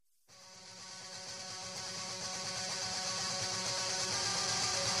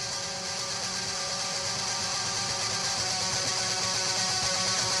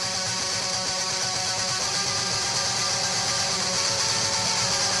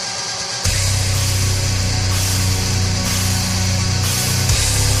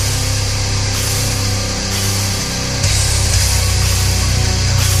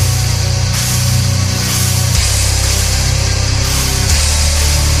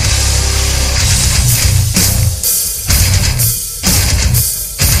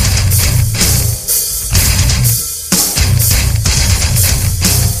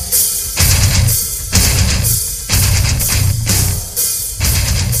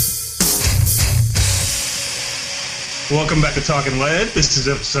Welcome back to Talking Lead. This is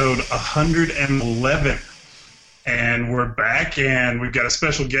episode 111, and we're back, and we've got a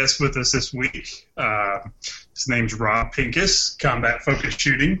special guest with us this week. His name's Rob Pincus, Combat Focused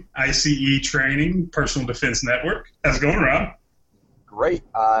Shooting, ICE Training, Personal Defense Network. How's it going, Rob? Great.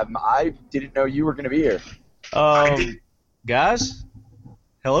 I didn't know you were going to be here. Guys,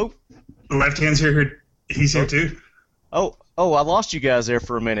 hello? The left hand's here. He's here too. Oh, I lost you guys there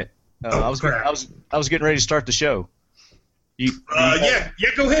for a minute. I was getting ready to start the show. Yeah,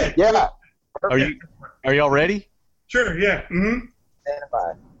 go ahead. Yeah. Are y'all ready? Sure, yeah. Mm-hmm.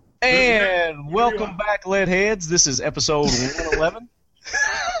 And welcome back, Leadheads. This is episode 111.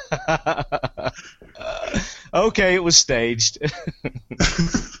 Okay, it was staged.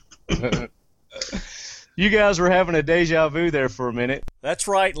 You guys were having a deja vu there for a minute. That's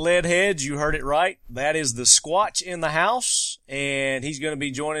right, Leadheads. You heard it right. That is the Squatch in the house, and he's going to be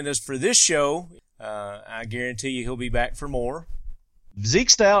joining us for this show. I guarantee you he'll be back for more. Zeke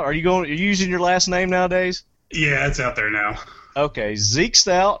Stout, are you using your last name nowadays? Yeah, it's out there now. Okay, Zeke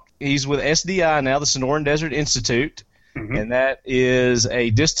Stout, he's with SDI now, the Sonoran Desert Institute, and that is a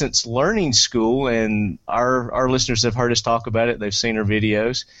distance learning school, and our listeners have heard us talk about it. They've seen our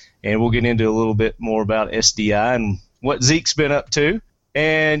videos, and we'll get into a little bit more about SDI and what Zeke's been up to.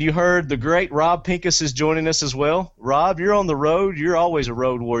 And you heard the great Rob Pincus is joining us as well. Rob, you're on the road. You're always a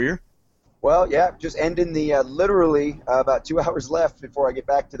road warrior. Well, yeah, just ending the literally about 2 hours left before I get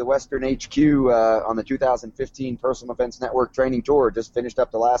back to the Western HQ on the 2015 Personal Defense Network training tour. Just finished up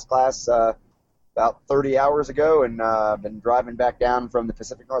the last class about 30 hours ago, and been driving back down from the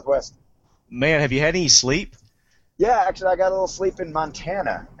Pacific Northwest. Man, have you had any sleep? Yeah, actually, I got a little sleep in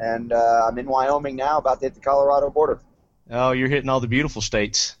Montana, and I'm in Wyoming now, about to hit the Colorado border. Oh, you're hitting all the beautiful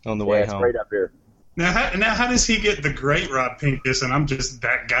states on the way home. Yeah, it's great up here. Now, how does he get the great Rob Pincus, and I'm just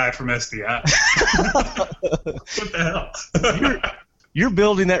that guy from SDI? What the hell? You're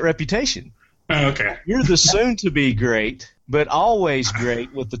building that reputation. Oh, okay. You're the soon-to-be great, but always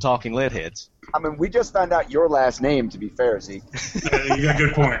great with the Talking Leadheads. I mean, we just found out your last name, to be fair, Zeke. You got a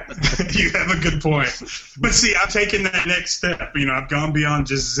good point. You have a good point. But see, I've taken that next step. You know, I've gone beyond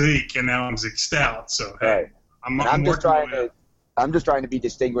just Zeke, and now I'm Zeke Stout. So, hey, Right. I'm just trying to be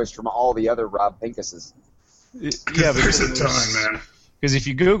distinguished from all the other Rob Pincuses. Yeah, there's a ton, man. Because if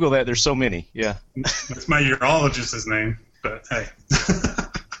you Google that, there's so many. Yeah. That's my urologist's name, but hey.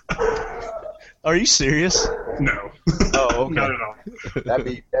 Are you serious? No. Oh, okay. Not at all.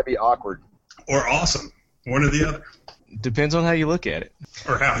 That'd be awkward. Or awesome. One or the other. Depends on how you look at it.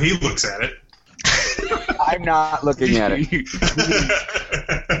 Or how he looks at it. I'm not looking at it.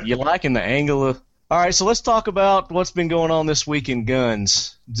 You liking the angle of... All right, so let's talk about what's been going on this week in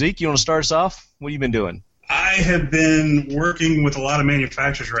guns. Zeke, you want to start us off? What have you been doing? I have been working with a lot of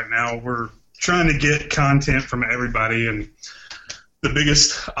manufacturers right now. We're trying to get content from everybody, and the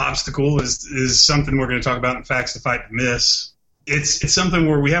biggest obstacle is something we're going to talk about in Facts to Fight to Miss. It's something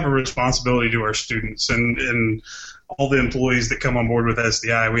where we have a responsibility to our students and all the employees that come on board with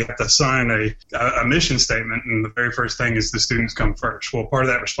SDI. We have to sign a mission statement, and the very first thing is the students come first. Well, part of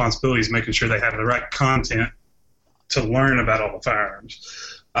that responsibility is making sure they have the right content to learn about all the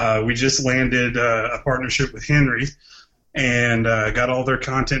firearms. We just landed a partnership with Henry and got all their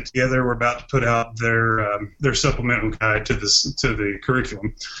content together. We're about to put out their supplemental guide to the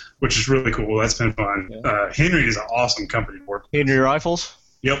curriculum, which is really cool. That's been fun. Yeah. Henry is an awesome company to work with. Henry Rifles?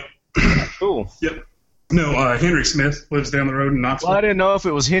 Yep. Cool. Yep. No, Henry Smith lives down the road in Knoxville. Well, I didn't know if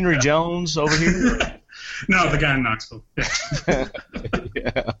it was Henry Jones over here. No, the guy in Knoxville. Yeah.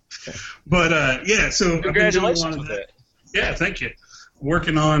 Yeah. But, so congratulations with that. Yeah, thank you.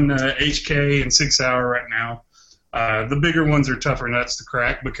 Working on HK and 6 Hour right now. The bigger ones are tougher nuts to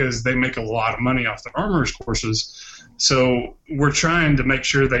crack because they make a lot of money off the armorers courses. So we're trying to make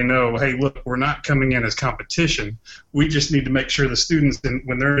sure they know, hey, look, we're not coming in as competition. We just need to make sure the students,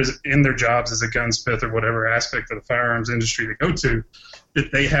 when they're in their jobs as a gunsmith or whatever aspect of the firearms industry they go to,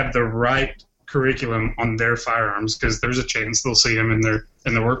 that they have the right curriculum on their firearms, because there's a chance they'll see them in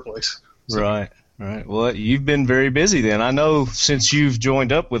the workplace. So. Right. Well, you've been very busy then. I know since you've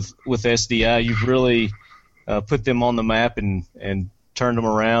joined up with SDI, you've really put them on the map and turned them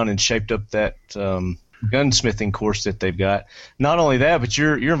around and shaped up that gunsmithing course that they've got. Not only that, but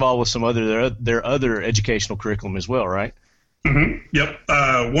you're involved with some their other educational curriculum as well, right? Mm-hmm. Yep.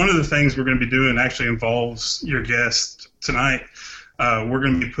 One of the things we're going to be doing actually involves your guest tonight. We're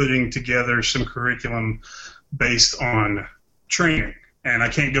going to be putting together some curriculum based on training. And I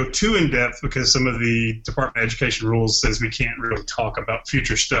can't go too in-depth because some of the Department of Education rules says we can't really talk about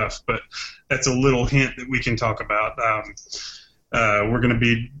future stuff, but that's a little hint that we can talk about. We're going to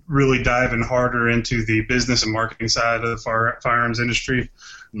be really diving harder into the business and marketing side of the firearms industry.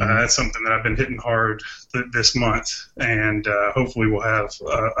 That's something that I've been hitting hard this month, and hopefully we'll have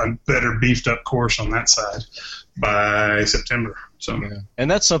a better beefed up course on that side by September. So, and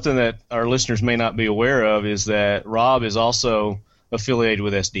that's something that our listeners may not be aware of, is that Rob is also affiliated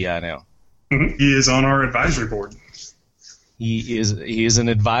with SDI now. He is on our advisory board. He is an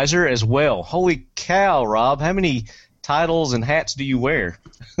advisor as well. Holy cow, Rob! How many titles and hats do you wear?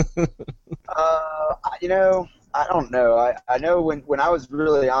 I don't know. I know when I was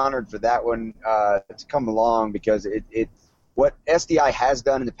really honored for that one to come along, because it what SDI has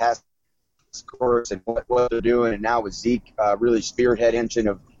done in the past course and what they're doing, and now with Zeke really spearhead engine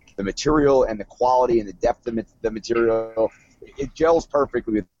of the material and the quality and the depth of the material, it gels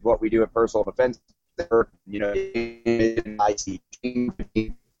perfectly with what we do at Personal Defense. You're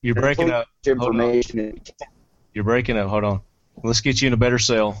breaking up. Information. You're breaking up. Hold on. Let's get you in a better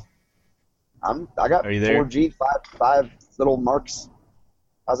cell. I got 4G, five little marks.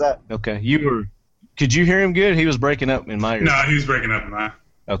 How's that? Okay. Could you hear him good? He was breaking up in my ear. No, he was breaking up in mine.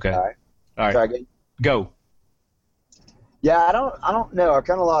 Okay. All right. Try again. Go. Yeah, I don't know. I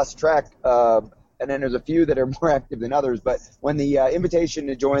kind of lost track. And then there's a few that are more active than others. But when the invitation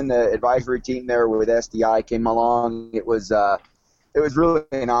to join the advisory team there with SDI came along, it was really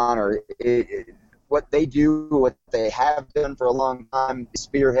an honor. What they do, what they have done for a long time, is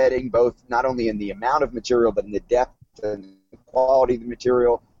spearheading both not only in the amount of material, but in the depth and the quality of the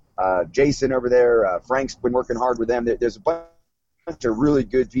material. Jason over there, Frank's been working hard with them. There's a bunch of really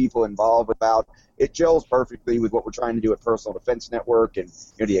good people involved about it. Gels perfectly with what we're trying to do at Personal Defense Network, and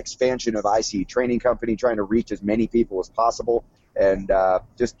the expansion of IC Training Company, trying to reach as many people as possible. And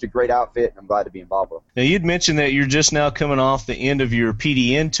just a great outfit, and I'm glad to be involved with. Now, you'd mentioned that you're just now coming off the end of your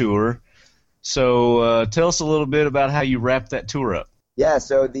PDN tour. So tell us a little bit about how you wrapped that tour up. Yeah,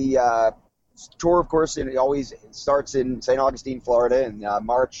 so the tour, of course, it always starts in St. Augustine, Florida in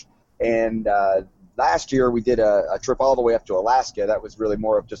March. And last year we did a trip all the way up to Alaska. That was really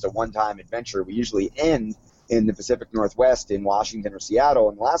more of just a one-time adventure. We usually end in the Pacific Northwest in Washington or Seattle.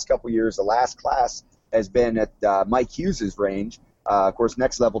 In the last couple of years, the last class has been at Mike Hughes' range. Of course,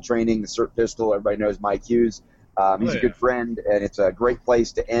 Next Level Training, the CERT pistol, everybody knows Mike Hughes. He's a good friend, and it's a great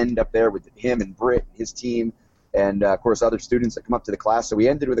place to end up there with him and Britt, his team, and, of course, other students that come up to the class. So we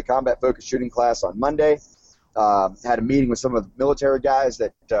ended with a combat-focused shooting class on Monday. Had a meeting with some of the military guys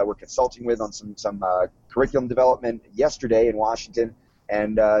that we're consulting with on some curriculum development yesterday in Washington,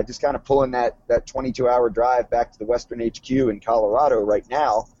 and just kind of pulling that 22-hour drive back to the Western HQ in Colorado right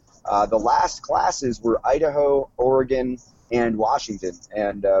now. The last classes were Idaho, Oregon, and Washington.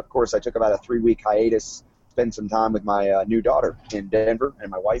 And, of course, I took about a 3-week hiatus, spend some time with my new daughter in Denver, and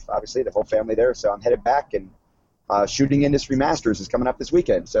my wife, obviously, the whole family there. So I'm headed back, and Shooting Industry Masters is coming up this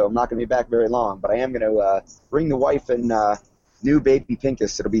weekend. So I'm not going to be back very long, but I am going to bring the wife and new baby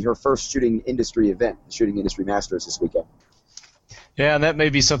Pincus. It'll be her first shooting industry event, Shooting Industry Masters this weekend. Yeah, and that may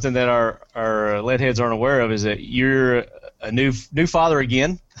be something that our lead heads aren't aware of, is that you're a new father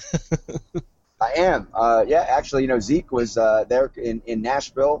again. I am. Yeah, actually, Zeke was there in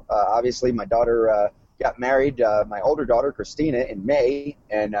Nashville. Obviously, my daughter got married, my older daughter, Christina, in May,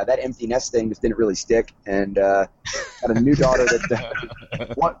 and that empty nest thing just didn't really stick. And got a new daughter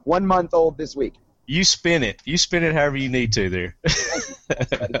that's 1 month old this week. You spin it. You spin it however you need to there.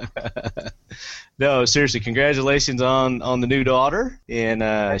 No, seriously, congratulations on the new daughter.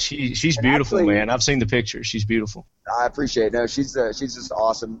 And she's beautiful, actually, man. I've seen the pictures. She's beautiful. I appreciate it. No, she's just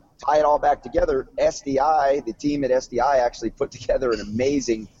awesome. Tie it all back together. SDI, the team at SDI actually put together an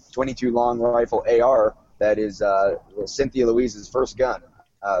amazing 22 long rifle AR that is Cynthia Louise's first gun.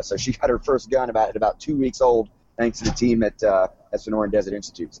 So she got her first gun about 2 weeks old, thanks to the team at Sonoran Desert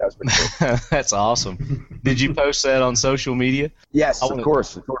Institute. So that was pretty cool. That's awesome. Did you post that on social media? Yes, of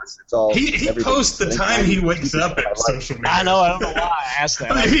course. It's all. He posts the time he wakes up at social media. I know. I don't know why I asked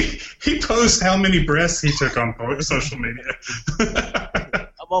that. He posts how many breaths he took on social media.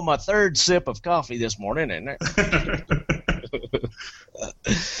 I'm on my third sip of coffee this morning, and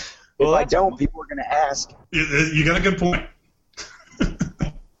well, if I don't, people are going to ask. You got a good point.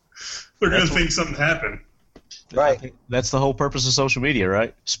 They're going to think something happened. Right. That's the whole purpose of social media,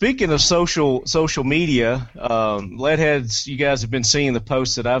 right? Speaking of social media, Leadheads, you guys have been seeing the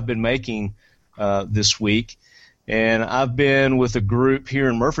posts that I've been making this week, and I've been with a group here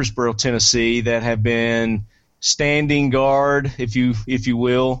in Murfreesboro, Tennessee, that have been standing guard, if you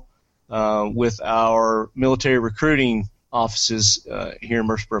will, with our military recruiting offices here in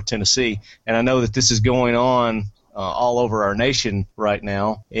Murfreesboro, Tennessee. And I know that this is going on all over our nation right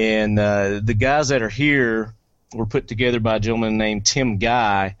now. And the guys that are here were put together by a gentleman named Tim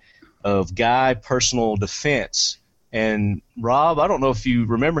Guy of Guy Personal Defense. And Rob, I don't know if you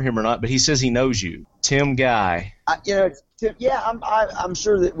remember him or not, but he says he knows you. Tim Guy. Tim, yeah, I'm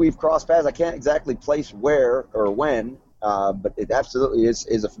sure that we've crossed paths. I can't exactly place where or when, but it absolutely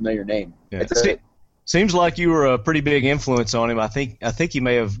is a familiar name. Yeah. Seems like you were a pretty big influence on him. I think he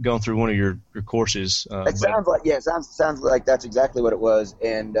may have gone through one of your courses. Sounds like that's exactly what it was.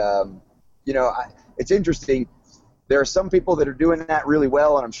 And it's interesting. There are some people that are doing that really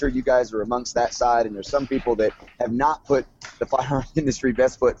well, and I'm sure you guys are amongst that side. And there's some people that have not put the firearm industry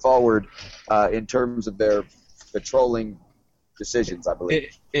best foot forward in terms of their patrolling decisions, I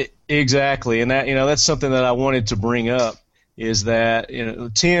believe. Exactly, and that's something that I wanted to bring up. Is that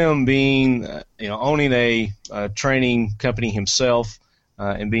Tim being owning a training company himself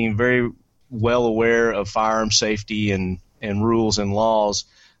and being very well aware of firearm safety and rules and laws,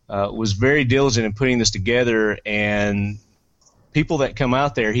 was very diligent in putting this together. And people that come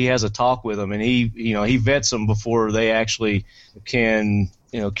out there, he has a talk with them, and he vets them before they actually can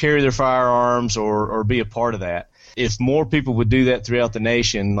carry their firearms or be a part of that. If more people would do that throughout the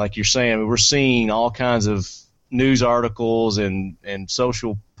nation, like you're saying, we're seeing all kinds of news articles and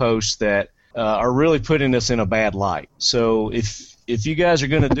social posts that are really putting us in a bad light. So if you guys are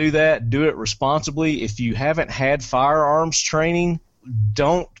going to do that, do it responsibly. If you haven't had firearms training,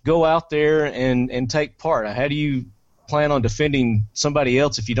 don't go out there and take part. How do you plan on defending somebody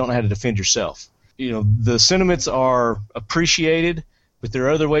else if you don't know how to defend yourself? The sentiments are appreciated, but there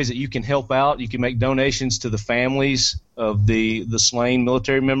are other ways that you can help out. You can make donations to the families of the slain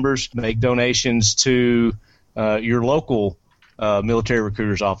military members, make donations to your local military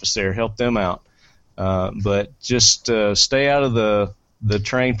recruiter's office there, help them out. But just stay out of the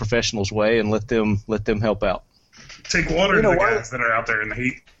trained professionals' way and let them help out. Take water to the guys that are out there in the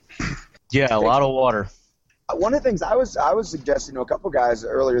heat. Yeah, a lot of water. One of the things I was suggesting to a couple guys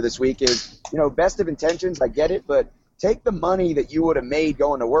earlier this week is, best of intentions, I get it, but take the money that you would have made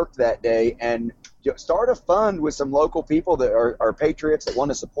going to work that day and start a fund with some local people that are patriots that want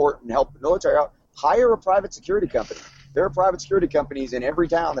to support and help the military out. Hire a private security company. There are private security companies in every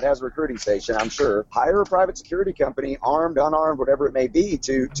town that has a recruiting station, I'm sure. Hire a private security company, armed, unarmed, whatever it may be,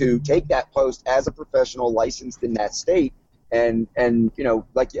 to take that post as a professional licensed in that state. And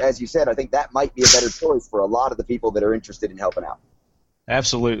like as you said, I think that might be a better choice for a lot of the people that are interested in helping out.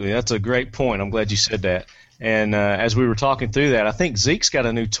 Absolutely. That's a great point. I'm glad you said that. And as we were talking through that, I think Zeke's got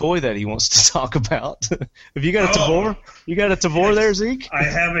a new toy that he wants to talk about. Have you got a Tavor? You got a Tavor there, Zeke? I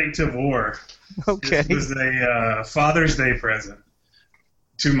have a Tavor. Okay. This was a Father's Day present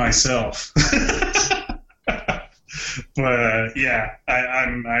to myself. But yeah,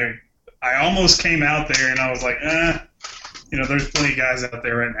 I almost came out there and I was like, there's plenty of guys out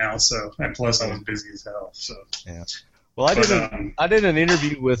there right now. So, and plus I was busy as hell. So yeah. Well, I did an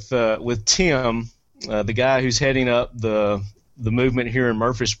interview with Tim, the guy who's heading up the movement here in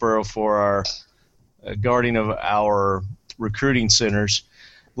Murfreesboro for our guarding of our recruiting centers.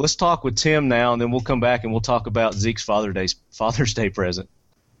 Let's talk with Tim now, and then we'll come back and we'll talk about Zeke's Father's Day present.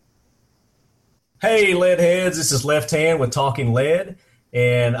 Hey, lead heads, this is Left Hand with Talking Lead,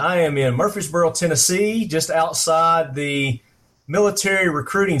 and I am in Murfreesboro, Tennessee, just outside the military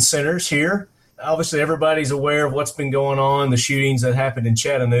recruiting centers here. Obviously, everybody's aware of what's been going on, the shootings that happened in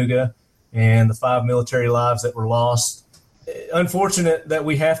Chattanooga, and the 5 military lives that were lost. Unfortunate that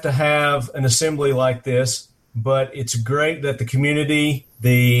we have to have an assembly like this, but it's great that the community,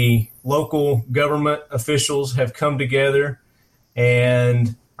 the local government officials have come together.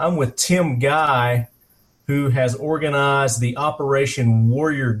 And I'm with Tim Guy, who has organized the Operation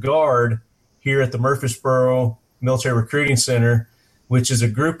Warrior Guard here at the Murfreesboro Military Recruiting Center, which is a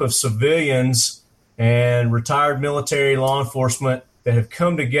group of civilians and retired military law enforcement that have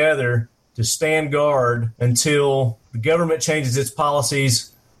come together to stand guard until the government changes its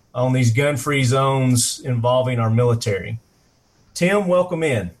policies on these gun-free zones involving our military. Tim, welcome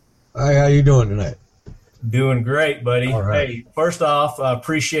in. Hi, how you doing tonight? Doing great, buddy. All right. Hey, first off, I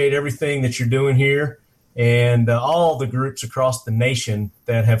appreciate everything that you're doing here and all the groups across the nation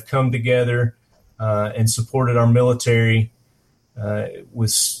that have come together and supported our military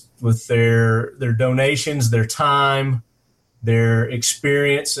with their donations, their time, their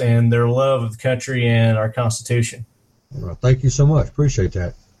experience, and their love of the country and our Constitution. Well, thank you so much. Appreciate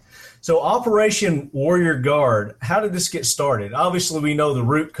that. So Operation Warrior Guard, how did this get started? Obviously, we know the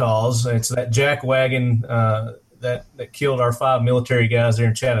root cause. It's that jack wagon that killed our 5 military guys there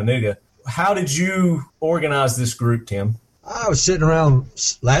in Chattanooga. How did you organize this group, Tim? I was sitting around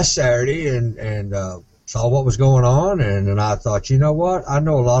last Saturday and saw what was going on, and then I thought, you know what? I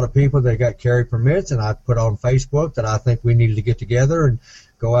know a lot of people that got carry permits, and I put on Facebook that I think we needed to get together and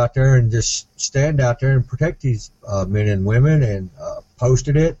go out there and just stand out there and protect these men and women, and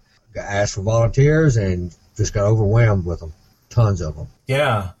posted it, asked for volunteers, and just got overwhelmed with them, tons of them.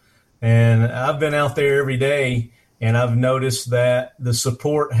 Yeah, and I've been out there every day, and I've noticed that the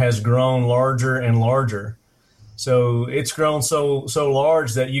support has grown larger and larger. So it's grown so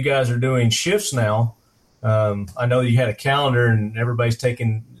large that you guys are doing shifts now. I know you had a calendar, and everybody's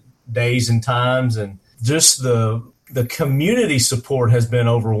taking days and times, and just the community support has been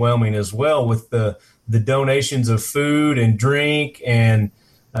overwhelming as well, with the donations of food and drink, and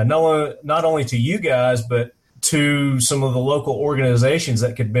not only to you guys, but to some of the local organizations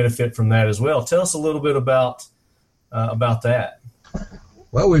that could benefit from that as well. Tell us a little bit about that.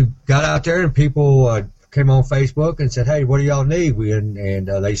 Well, we got out there, and people came on Facebook and said, "Hey, what do y'all need?" And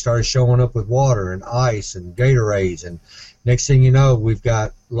they started showing up with water and ice and Gatorades, and next thing you know, we've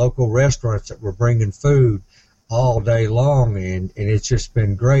got local restaurants that were bringing food all day long, and it's just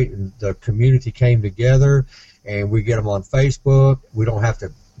been great. And the community came together, and we get them on Facebook. We don't have to.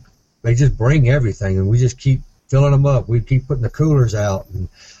 They just bring everything, and we just keep filling them up. We keep putting the coolers out, and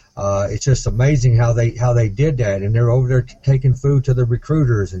it's just amazing how they did that. And they're over there taking food to the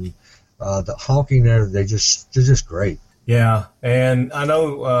recruiters, and the honking there. They're just great. Yeah, and I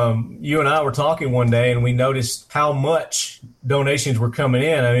know you and I were talking one day, and we noticed how much donations were coming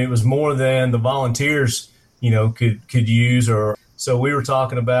in. I mean, it was more than the volunteers, could use. Or so we were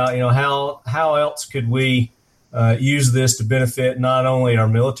talking about, how else could we use this to benefit not only our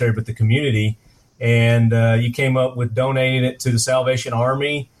military but the community. And you came up with donating it to the Salvation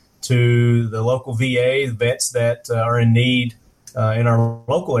Army, to the local VA, the vets that are in need in our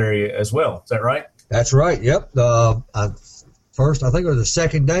local area as well. Is that right? That's right. Yep. First, I think it was the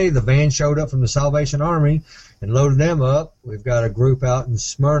second day, the van showed up from the Salvation Army and loaded them up. We've got a group out in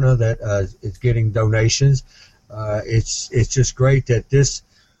Smyrna that is getting donations. It's just great that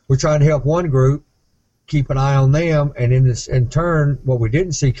we're trying to help one group, keep an eye on them, and in turn, what we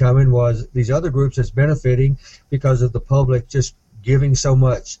didn't see coming was these other groups that's benefiting because of the public just giving so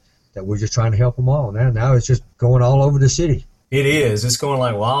much, that we're just trying to help them all. Now it's just going all over the city. It is. It's going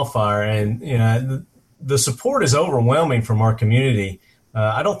like wildfire, and the support is overwhelming from our community.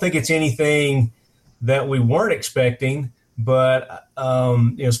 I don't think it's anything that we weren't expecting, but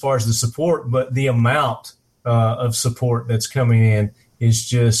as far as the support, but the amount of support that's coming in is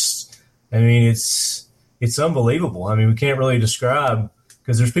just, it's unbelievable. I mean, we can't really describe,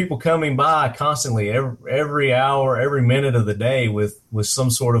 because there's people coming by constantly every hour, every minute of the day with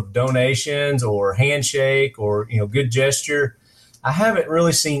some sort of donations or handshake or, good gesture. I haven't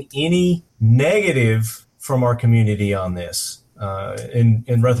really seen any negative from our community on this in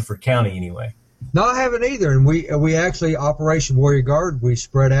Rutherford County anyway. No, I haven't either. And we actually, Operation Warrior Guard, we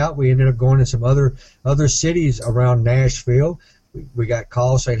spread out. We ended up going to some other cities around Nashville. We got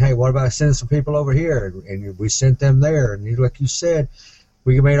calls saying, "Hey, what about sending some people over here?" And we sent them there. And like you said,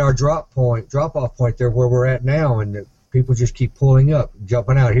 we made our drop-off point there where we're at now, and people just keep pulling up,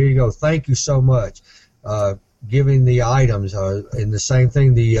 jumping out. Here you go. Thank you so much. Giving the items, and the same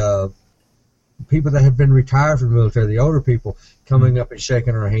thing, the people that have been retired from the military, the older people, coming up and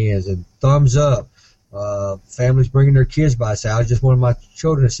shaking our hands and thumbs up. Families bringing their kids by. Say, I just wanted my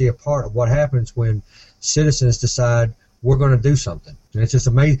children to see a part of what happens when citizens decide we're going to do something. And it's just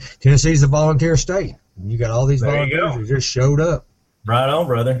amazing. Tennessee's a volunteer state. And you got all these volunteers who just showed up. Right on,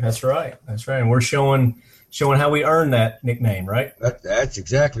 brother. That's right. And we're showing how we earned that nickname, right? That's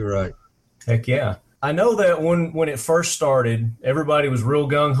exactly right. Heck yeah. I know that when it first started, everybody was real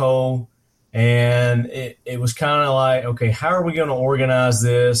gung-ho, and it was kind of like, okay, how are we going to organize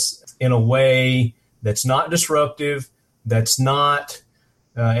this in a way that's not disruptive, that's not,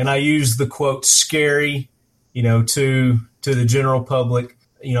 and I use the quote, scary, to the general public.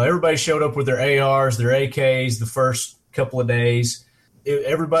 Everybody showed up with their ARs, their AKs the first couple of days.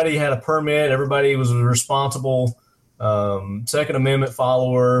 Everybody had a permit. Everybody was a responsible Second Amendment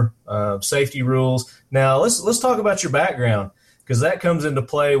follower, safety rules. Now let's talk about your background, because that comes into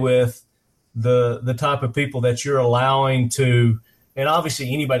play with the type of people that you're allowing to, and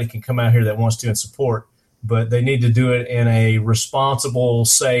obviously anybody can come out here that wants to and support, but they need to do it in a responsible,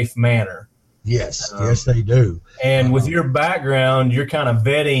 safe manner. Yes, yes, they do. And with your background, you're kind of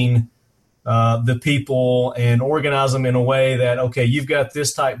vetting the people and organize them in a way that, okay, you've got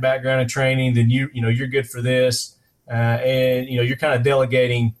this type background and training, then you're good for this, and you're kind of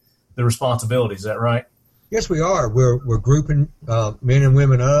delegating the responsibilities. Is that right? Yes, we are. We're grouping men and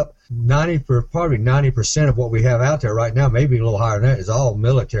women up. Probably 90% of what we have out there right now, maybe a little higher than that, is all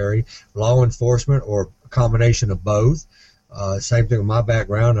military, law enforcement, or combination of both. Same thing with my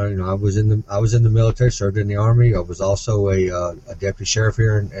background. I was in the military, served in the Army. I was also a deputy sheriff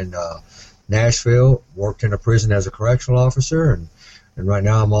here in Nashville. Worked in a prison as a correctional officer, and right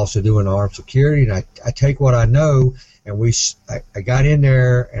now I'm also doing armed security. And I take what I know, and I got in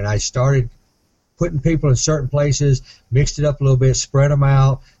there and I started putting people in certain places, mixed it up a little bit, spread them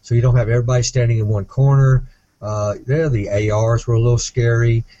out, so you don't have everybody standing in one corner. The ARs were a little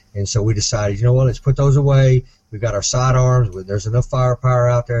scary, and so we decided, you know what, let's put those away. We've got our sidearms. There's enough firepower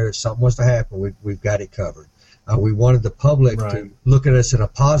out there. If something was to happen, we've got it covered. We wanted the public to look at us in a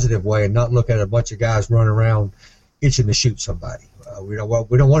positive way and not look at a bunch of guys running around itching to shoot somebody. We don't want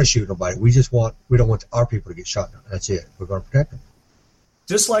to shoot nobody. We don't want our people to get shot. That's it. We're going to protect them.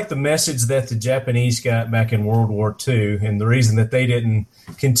 Just like the message that the Japanese got back in World War II, and the reason that they didn't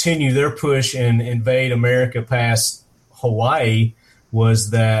continue their push and invade America past Hawaii was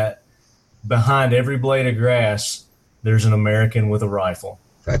that behind every blade of grass, there's an American with a rifle.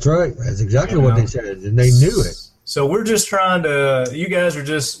 That's right. That's exactly what they said, and they knew it. So we're just trying to, you guys are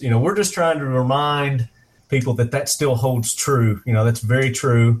just, we're just trying to remind people that still holds true. That's very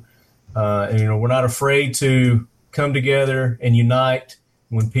true. And, we're not afraid to come together and unite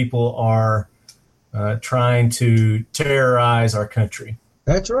when people are trying to terrorize our country.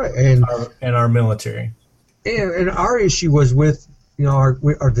 That's right. And our military. And our issue was with,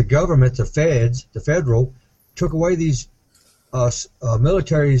 the government, the federal, took away these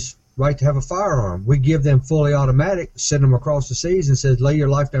military's right to have a firearm. We give them fully automatic, send them across the seas and says, lay your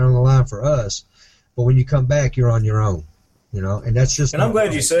life down on the line for us. But when you come back, you're on your own, and that's just. And I'm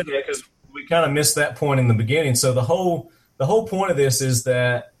glad you said that, because we kind of missed that point in the beginning. So the whole point of this is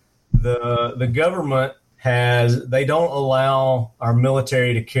that the government they don't allow our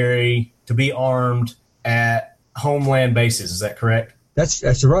military to be armed at homeland bases. Is that correct?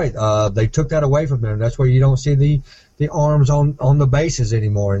 That's right. They took that away from them. That's where you don't see the arms on the bases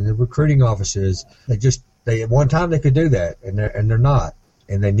anymore in the recruiting offices. At one time they could do that, and they're not,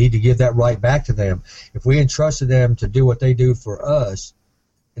 and they need to give that right back to them. If we entrusted them to do what they do for us,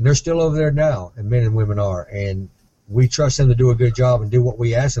 and they're still over there now, and men and women are, and we trust them to do a good job and do what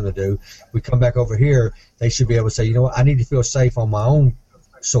we ask them to do. We come back over here, they should be able to say, you know what, I need to feel safe on my own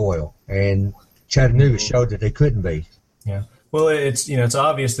soil, and Chattanooga showed that they couldn't be. Yeah. Well, it's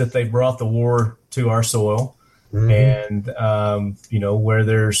obvious that they brought the war to our soil, and where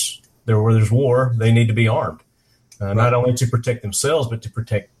there's war, they need to be armed, not only to protect themselves but to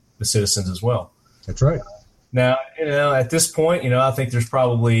protect the citizens as well. That's right. Now, at this point, I think there's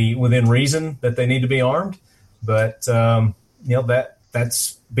probably within reason that they need to be armed, but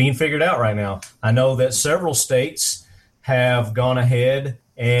that's being figured out right now. I know that several states have gone ahead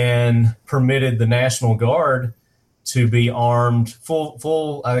and permitted the National Guard to be armed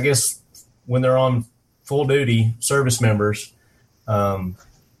full, I guess, when they're on full duty, service members in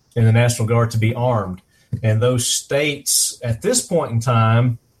the National Guard to be armed. And those states at this point in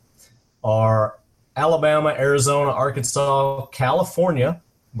time are Alabama, Arizona, Arkansas, California,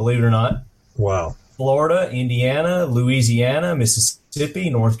 believe it or not. Wow. Florida, Indiana, Louisiana, Mississippi,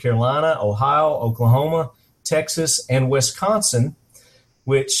 North Carolina, Ohio, Oklahoma, Texas, and Wisconsin,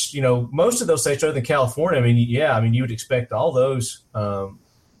 which, most of those states other than California, you would expect all those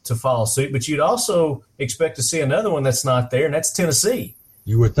to follow suit, but you'd also expect to see another one that's not there, and that's Tennessee.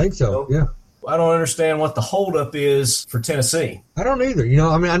 You would think so, yeah. I don't understand what the holdup is for Tennessee. I don't either.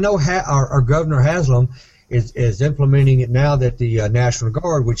 I know our Governor Haslam is implementing it now that the National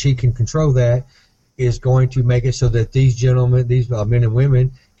Guard, which he can control that, is going to make it so that these gentlemen, these men and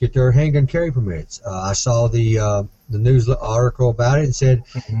women, get their handgun carry permits. I saw the news article about it and said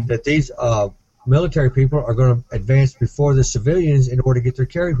that these military people are going to advance before the civilians in order to get their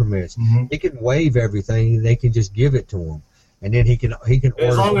carry permits. They can waive everything; they can just give it to them, and then he can.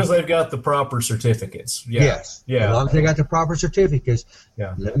 As long as they've got the proper certificates. Yeah. Yes. Yeah. As long as they got the proper certificates,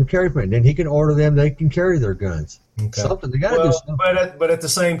 let them carry permit. Then he can order them; they can carry their guns. Okay. Something they got to do. Something. But at the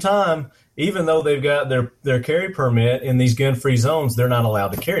same time, even though they've got their carry permit in these gun-free zones, they're not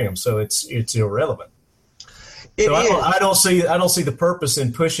allowed to carry them, so it's irrelevant. I don't see the purpose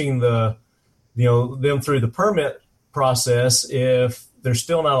in pushing them through the permit process if they're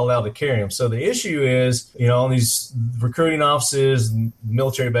still not allowed to carry them. So the issue is, on these recruiting offices,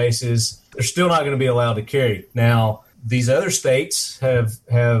 military bases, they're still not going to be allowed to carry. Now, these other states have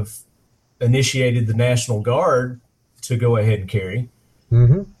initiated the National Guard to go ahead and carry.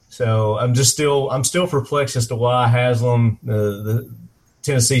 So I'm still perplexed as to why Haslam, the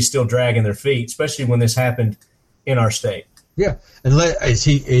Tennessee's still dragging their feet, especially when this happened in our state. Yeah, and is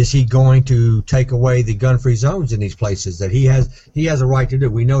he going to take away the gun-free zones in these places that he has a right to do?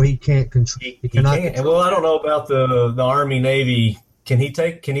 We know he can't control. He can't. Well, I don't know about the Army, Navy. Can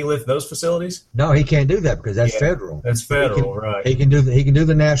he lift those facilities? No, he can't do that because that's federal. That's federal, right? He can do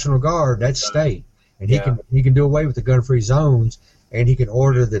the National Guard. That's state, and he can do away with the gun-free zones, and he can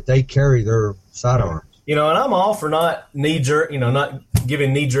order that they carry their sidearms. And I'm all for not knee-jerk, not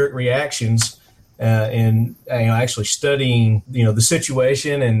giving knee-jerk reactions. And actually studying the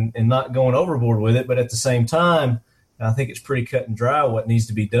situation and not going overboard with it, but at the same time, I think it's pretty cut and dry what needs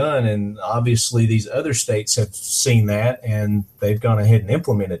to be done, and obviously these other states have seen that and they've gone ahead and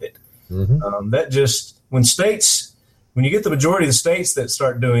implemented it. Mm-hmm. When you get the majority of the states that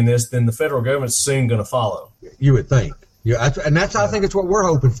start doing this, then the federal government's soon going to follow. You would think, I think it's what we're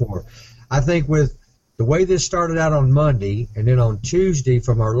hoping for. I think with the way this started out on Monday, and then on Tuesday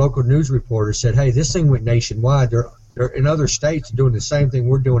from our local news reporter said, hey, this thing went nationwide. They're in other states doing the same thing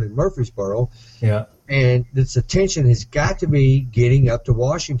we're doing in Murfreesboro. Yeah. And this attention has got to be getting up to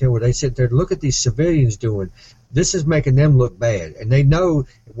Washington where they sit there, look at these civilians doing. This is making them look bad. And they know,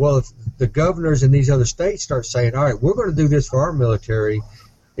 well, if the governors in these other states start saying, all right, we're going to do this for our military,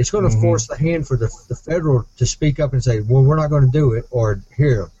 it's going to force the hand for the federal to speak up and say, well, we're not going to do it, or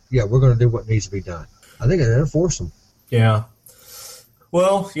here, we're going to do what needs to be done. I think that'll force them. Yeah.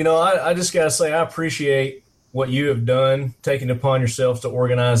 Well, I just got to say I appreciate what you have done, taking it upon yourself to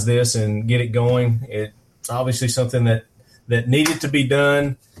organize this and get it going. It's obviously something that needed to be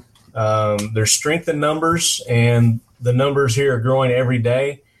done. There's strength in numbers, and the numbers here are growing every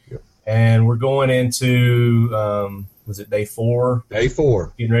day. Yep. And we're going into, was it day 4? Day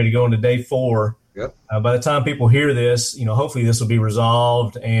 4. Getting ready to go into day 4. Yep. By the time people hear this, hopefully this will be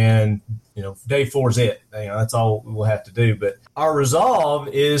resolved, and day 4 is it. That's all we'll have to do. But our resolve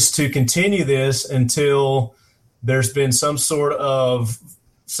is to continue this until there's been some sort of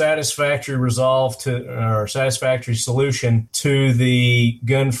satisfactory satisfactory solution to the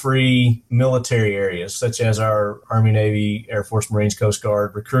gun-free military areas, such as our Army, Navy, Air Force, Marines, Coast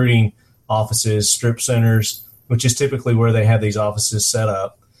Guard, recruiting offices, strip centers, which is typically where they have these offices set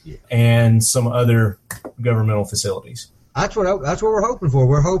up. Yeah. And some other governmental facilities. That's what we're hoping for.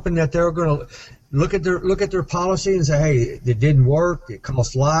 We're hoping that they're going to look at their policy and say, hey, it didn't work, it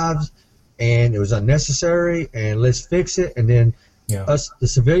cost lives, and it was unnecessary, and let's fix it. And then us, the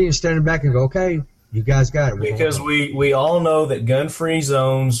civilians, standing back and go, okay, you guys got it. Because we all know that gun-free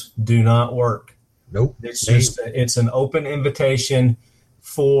zones do not work. Nope. It's an open invitation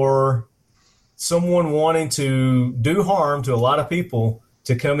for someone wanting to do harm to a lot of people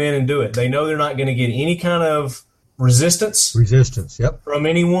to come in and do it. They know they're not going to get any kind of resistance. Yep. From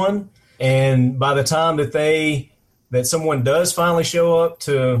anyone. And by the time that someone does finally show up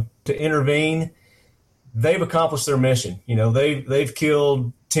to intervene, they've accomplished their mission. They've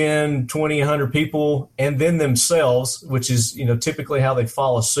killed 10, 20, 100 people, and then themselves, which is, typically how they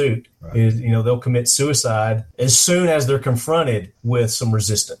follow suit. Right. Is, they'll commit suicide as soon as they're confronted with some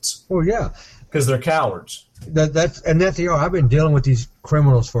resistance. Well, yeah. Because they're cowards. That's I've been dealing with these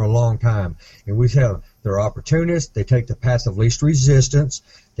criminals for a long time, and they're opportunists. They take the path of least resistance.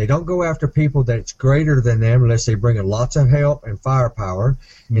 They don't go after people that's greater than them unless they bring in lots of help and firepower.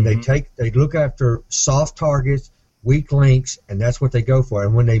 And they look after soft targets, weak links, and that's what they go for.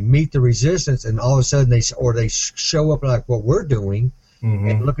 And when they meet the resistance, and all of a sudden they show up like what we're doing,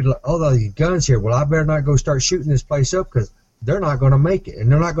 and look at all these guns here. Well, I better not go start shooting this place up because they're not going to make it,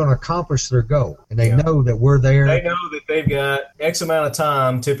 and they're not going to accomplish their goal. And they know that we're there. They know that they've got X amount of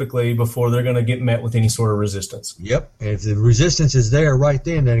time, typically, before they're going to get met with any sort of resistance. Yep. And if the resistance is there right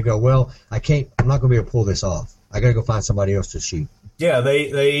then they go, well, I'm not going to be able to pull this off. I got to go find somebody else to shoot. Yeah,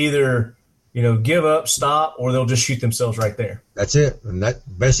 they either, give up, stop, or they'll just shoot themselves right there. That's it. And that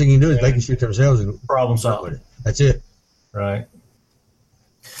best thing you can do is they can shoot themselves. And problem solved. That's it. Right.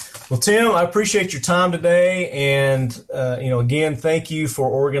 Well, Tim, I appreciate your time today, and again, thank you for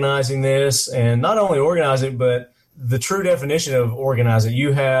organizing this, and not only organize it, but the true definition of organize it.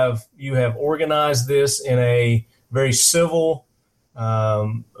 You have organized this in a very civil,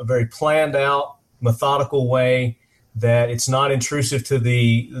 a very planned out, methodical way that it's not intrusive to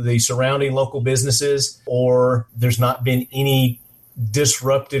the surrounding local businesses, or there's not been any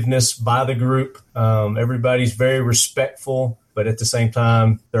disruptiveness by the group. Everybody's very respectful. But at the same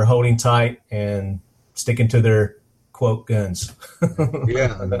time, they're holding tight and sticking to their, quote, guns.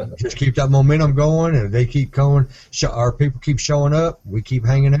 Yeah, just keep that momentum going, and they keep going. Our people keep showing up. We keep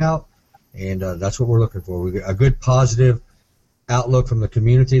hanging out, and that's what we're looking for. We get a good, positive outlook from the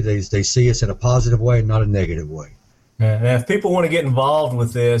community. They see us in a positive way, not a negative way. And if people want to get involved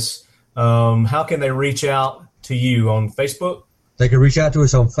with this, how can they reach out to you on Facebook? They could reach out to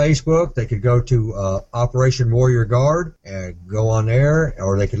us on Facebook. They could go to Operation Warrior Guard and go on there,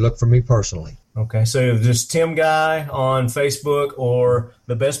 or they could look for me personally. Okay, so just Tim Guy on Facebook, or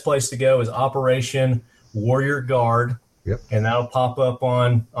the best place to go is Operation Warrior Guard. Yep. And that'll pop up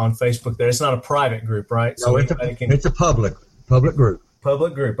on Facebook there. It's not a private group, right? No, it's a public group.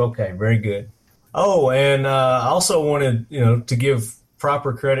 Public group. Okay, very good. Oh, and I also wanted, to give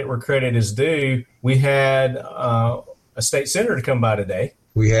proper credit where credit is due. We had a state senator come by today.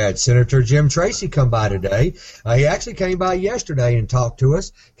 We had Senator Jim Tracy come by today. He actually came by yesterday and talked to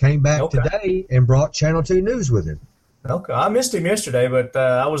us, came back today and brought Channel 2 News with him. Okay. I missed him yesterday, but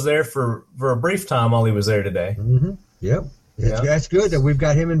I was there for a brief time while he was there today. Mm-hmm. Yep. That's good that we've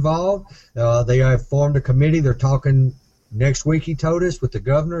got him involved. They have formed a committee. They're talking next week, he told us, with the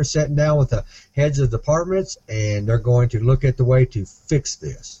governor, sitting down with the heads of departments, and they're going to look at the way to fix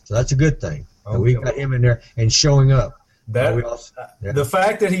this. So that's a good thing. Okay. We've got him in there and showing up. The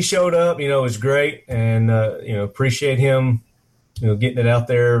fact that he showed up, is great, and appreciate him, getting it out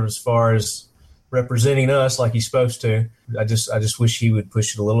there as far as representing us like he's supposed to. I just wish he would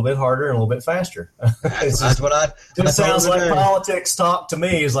push it a little bit harder and a little bit faster. That's what I. It sounds like politics talk to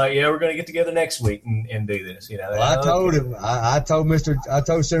me. Is like, we're going to get together next week and do this. Well, I told him. I told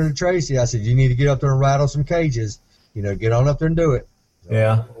Senator Tracy. I said, you need to get up there and rattle some cages. Get on up there and do it.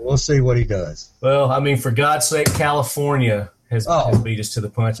 Yeah. We'll see what he does. Well, I mean, for God's sake, California has beat us to the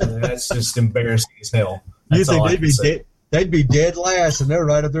punch. That's just embarrassing as hell. You think they'd be dead last, and they're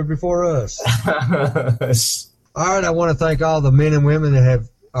right up there before us. All right, I want to thank all the men and women that have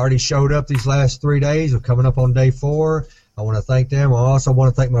already showed up these last 3 days. We're coming up on day 4. I want to thank them. I also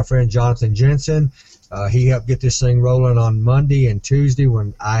want to thank my friend Jonathan Jensen. He helped get this thing rolling on Monday and Tuesday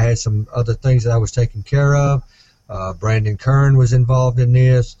when I had some other things that I was taking care of. Brandon Kern was involved in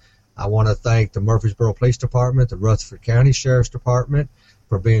this. I want to thank the Murfreesboro Police Department, the Rutherford County Sheriff's Department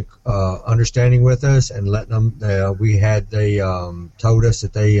for being understanding with us and letting them. They told us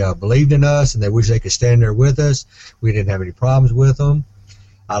that they believed in us and they wish they could stand there with us. We didn't have any problems with them.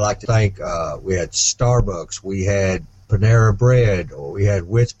 I'd like to thank. We had Starbucks, we had Panera Bread, we had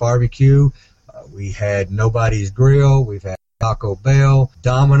Witt's Barbecue, we had Nobody's Grill, we've had Taco Bell,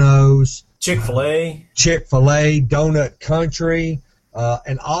 Domino's. Chick-fil-A, Donut Country,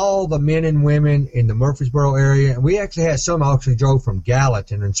 and all the men and women in the Murfreesboro area. And we actually had some actually drove from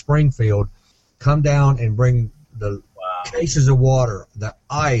Gallatin and Springfield come down and bring the cases of water, the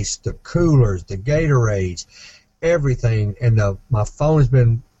ice, the coolers, the Gatorades, everything. And my phone has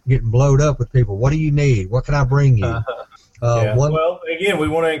been getting blowed up with people. What do you need? What can I bring you? Well, again, we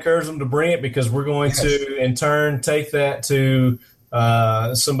want to encourage them to bring it because we're going to, in turn, take that to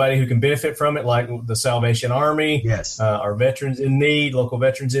somebody who can benefit from it, like the Salvation Army, our veterans in need, local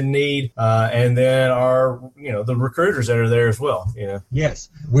veterans in need, and then our, the recruiters that are there as well. Yes,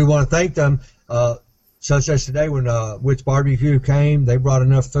 we want to thank them. Such as today when Witt's Barbecue came, they brought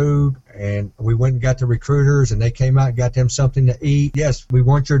enough food, and we went and got the recruiters, and they came out and got them something to eat. Yes, we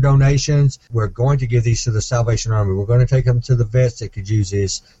want your donations. We're going to give these to the Salvation Army. We're going to take them to the vets that could use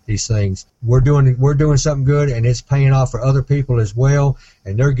these things. We're doing something good, and it's paying off for other people as well,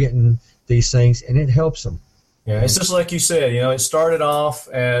 and they're getting these things, and it helps them. Yeah, it's just like you said. It started off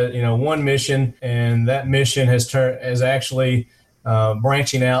as one mission, and that mission has actually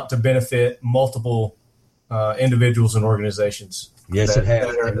branching out to benefit multiple individuals and organizations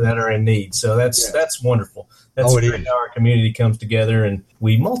that are in need. So that's wonderful. That's great how our community comes together and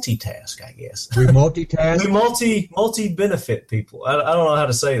we multitask, I guess. We multitask. We multi-benefit people. I don't know how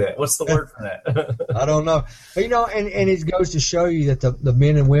to say that. What's the word for that? I don't know. And it goes to show you that the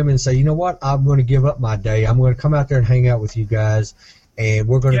men and women say, you know what, I'm going to give up my day. I'm going to come out there and hang out with you guys. And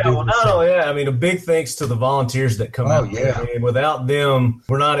we're going to do a big thanks to the volunteers that come out. Yeah. I mean, without them,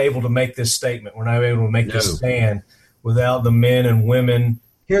 we're not able to make this statement. We're not able to make this stand without the men and women.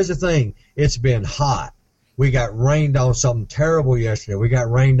 Here's the thing. It's been hot. We got rained on something terrible yesterday. We got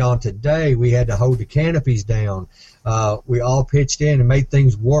rained on today. We had to hold the canopies down. We all pitched in and made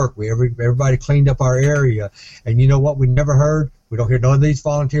things work. Everybody cleaned up our area. And you know what we never heard? We don't hear none of these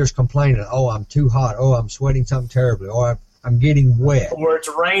volunteers complaining, oh, I'm too hot. Oh, I'm sweating something terribly. Oh, I'm getting wet. Or it's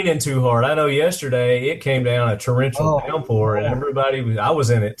raining too hard. I know yesterday it came down a torrential downpour, and I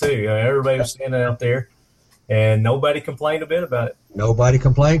was in it too. Everybody was standing out there, and nobody complained a bit about it. Nobody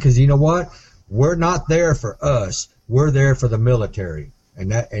complained because you know what? We're not there for us. We're there for the military.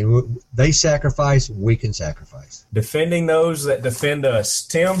 And they sacrifice, we can sacrifice. Defending those that defend us.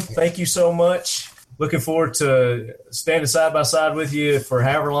 Tim, thank you so much. looking forward to standing side by side with you for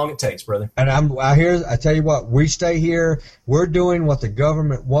however long it takes, brother. And I tell you what, we stay here. We're doing what the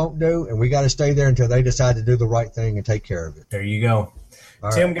government won't do, and we got to stay there until they decide to do the right thing and take care of it. There you go.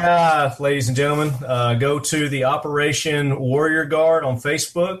 All Tim right. Guy, ladies and gentlemen, go to the Operation Warrior Guard on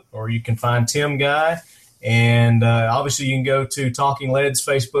Facebook, or you can find Tim Guy. And obviously you can go to Talking Lead's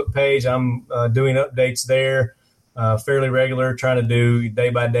Facebook page. I'm doing updates there fairly regular, trying to do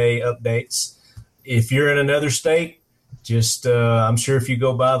day-by-day updates. If you're in another state, just I'm sure if you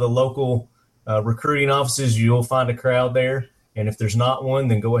go by the local recruiting offices, you'll find a crowd there. And if there's not one,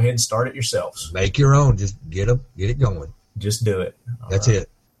 then go ahead and start it yourselves. Make your own. Just get it going. Just do it. That's it.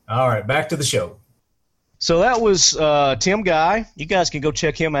 All right, back to the show. So that was Tim Guy. You guys can go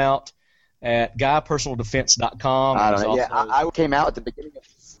check him out at guypersonaldefense.com. I don't know. Yeah, I came out at the beginning of...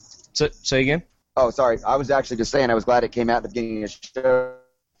 Say again? Oh, sorry. I was actually just saying I was glad it came out at the beginning of the show.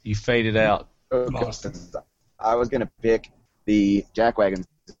 You faded out. I was going to pick the jackwagons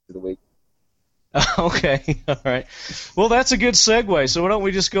of the week. Okay, all right. Well, that's a good segue. So why don't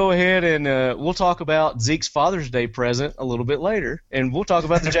we just go ahead and we'll talk about Zeke's Father's Day present a little bit later, and we'll talk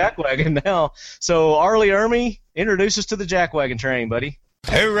about the jackwagon now. So Arlie Ermy, introduce us to the jackwagon train, buddy.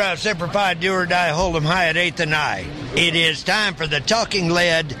 Hoorah, Semper Fi, do or die, hold 'em high at 8th and I. It is time for the Talking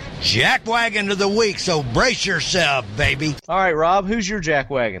Lead Jackwagon of the Week, so brace yourself, baby. All right, Rob, who's your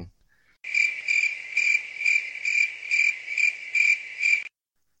jackwagon?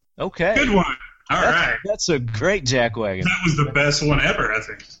 Okay. Good one. All right. That's a great jackwagon. That was the best one ever, I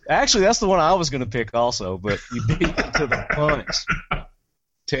think. Actually, that's the one I was going to pick also, but you beat me to the punch.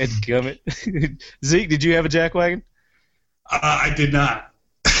 Ted Gummit. Zeke, did you have a jackwagon? I did not.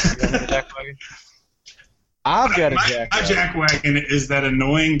 You have a jackwagon? I've got a jackwagon. My jackwagon is that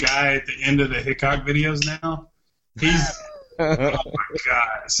annoying guy at the end of the Hickok videos now. He's, oh my God,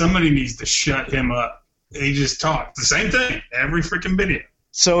 somebody needs to shut him up. He just talks the same thing every freaking video.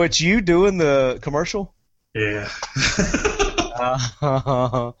 So it's you doing the commercial? Yeah.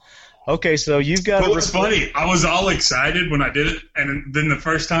 Okay, so you've got. What was funny? I was all excited when I did it, and then the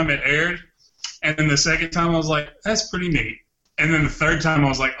first time it aired, and then the second time I was like, "That's pretty neat," and then the third time I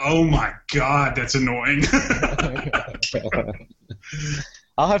was like, "Oh my God, that's annoying."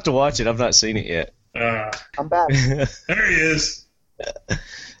 I'll have to watch it. I've not seen it yet. I'm back. There he is.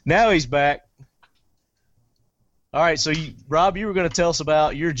 Now he's back. All right, so Rob, you were going to tell us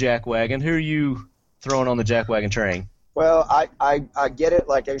about your jackwagon. Who are you throwing on the jackwagon train? Well, I get it.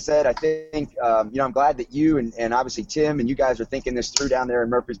 Like I said, I think, I'm glad that you and obviously Tim and you guys are thinking this through down there in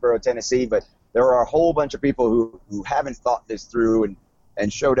Murfreesboro, Tennessee, but there are a whole bunch of people who haven't thought this through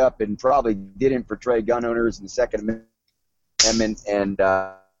and showed up and probably didn't portray gun owners in the Second Amendment. And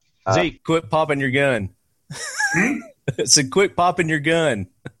Zeke, quit popping your gun. I said, quit popping your gun.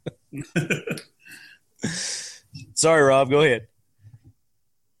 Sorry, Rob. Go ahead.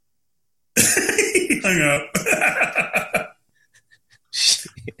 He hung up.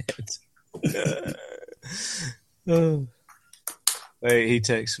 Shit. Oh. Hey, he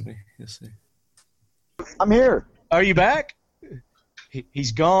texted me. Let's see. I'm here. Are you back?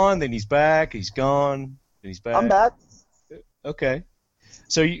 He's gone, then he's back. He's gone, then he's back. I'm back. Okay.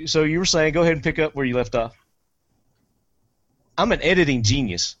 So you were saying, go ahead and pick up where you left off. I'm an editing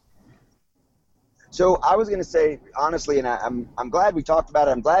genius. So I was going to say, honestly, and I'm glad we talked about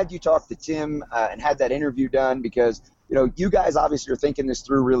it. I'm glad you talked to Tim and had that interview done because, you guys obviously are thinking this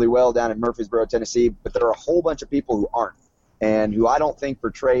through really well down in Murfreesboro, Tennessee, but there are a whole bunch of people who aren't and who I don't think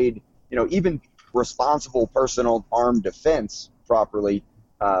portrayed, even responsible personal armed defense properly,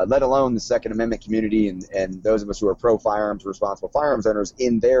 let alone the Second Amendment community and those of us who are pro-firearms, responsible firearms owners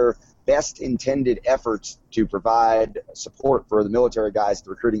in their best intended efforts to provide support for the military guys at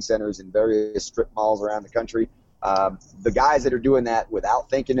the recruiting centers in various strip malls around the country. The guys that are doing that without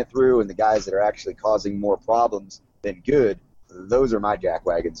thinking it through and the guys that are actually causing more problems than good, those are my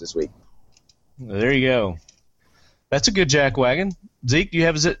jackwagons this week. There you go. That's a good jackwagon. Zeke, do you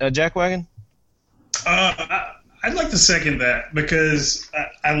have a jackwagon? I'd like to second that because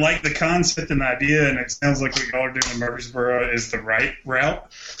I like the concept and the idea, and it sounds like what y'all are doing in Murfreesboro is the right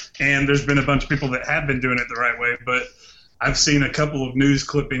route. And there's been a bunch of people that have been doing it the right way, but I've seen a couple of news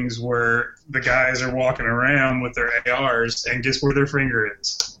clippings where the guys are walking around with their ARs, and guess where their finger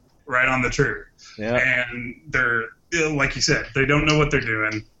is? Right on the trigger. Yeah. And they're, like you said, they don't know what they're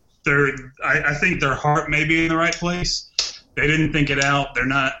doing. I think their heart may be in the right place. They didn't think it out. They're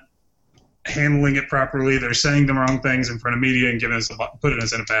not handling it properly. They're saying the wrong things in front of media and putting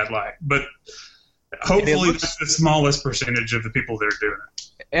us in a bad light. But hopefully that's the smallest percentage of the people that are doing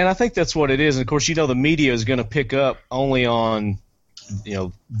it. And I think that's what it is. And, of course, the media is going to pick up only on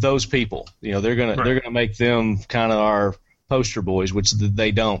those people. They're gonna make them kind of our poster boys, which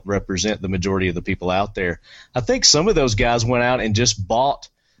they don't represent the majority of the people out there. I think some of those guys went out and just bought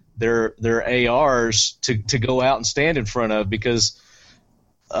their ARs to go out and stand in front of, because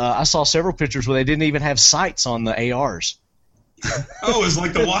I saw several pictures where they didn't even have sights on the ARs. Oh, it's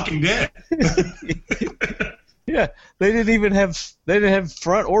like The Walking Dead. Yeah, they didn't have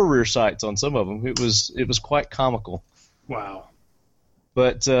front or rear sights on some of them. It was quite comical. Wow.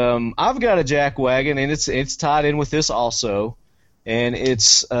 But I've got a jack wagon, and it's tied in with this also, and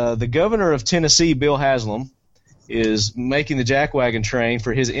it's the governor of Tennessee, Bill Haslam, is making the jack wagon train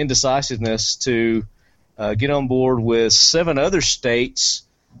for his indecisiveness to get on board with 7 other states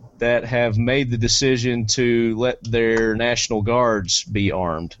that have made the decision to let their National Guards be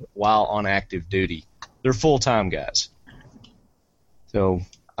armed while on active duty. They're full-time guys. So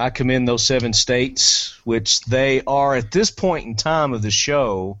I commend those 7 states, which they are at this point in time of the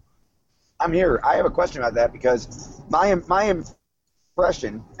show. I'm here. I have a question about that, because my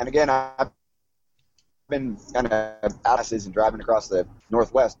impression, and again, I've been kind of out and driving across the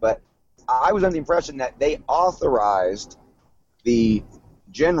Northwest, but I was under the impression that they authorized the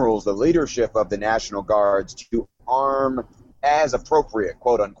generals, the leadership of the National Guards, to arm as appropriate,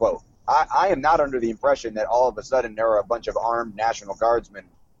 quote unquote. I am not under the impression that all of a sudden there are a bunch of armed National Guardsmen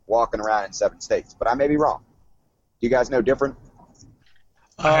walking around in 7 states, but I may be wrong. Do you guys know different?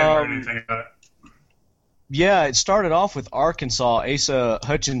 I haven't heard anything about it. Yeah, it started off with Arkansas, Asa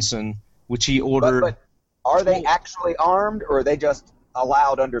Hutchinson, which he ordered. But are they actually armed, or are they just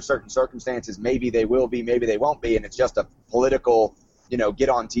allowed under certain circumstances? Maybe they will be, maybe they won't be, and it's just a political, get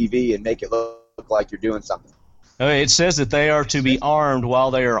on TV and make it look like you're doing something. It says that they are to be armed while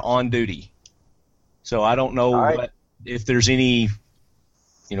they are on duty. So I don't know if there's any,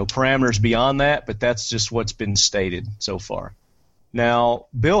 parameters beyond that, but that's just what's been stated so far. Now,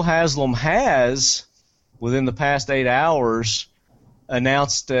 Bill Haslam has, within the past 8 hours,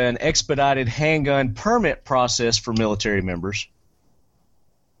 announced an expedited handgun permit process for military members,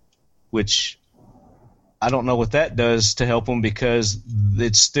 which I don't know what that does to help them, because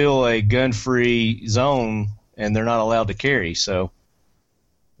it's still a gun-free zone and they're not allowed to carry. So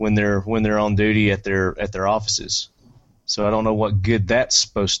when they're on duty at their offices, so I don't know what good that's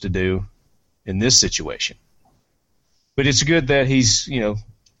supposed to do in this situation. But it's good that he's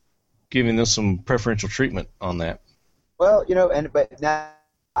giving them some preferential treatment on that. Well, but now,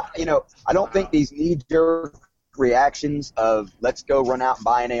 I don't think these knee-jerk reactions of let's go run out and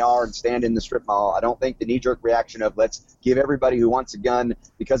buy an AR and stand in the strip mall, I don't think the knee-jerk reaction of let's give everybody who wants a gun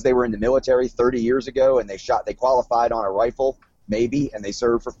because they were in the military 30 years ago and they qualified on a rifle, maybe, and they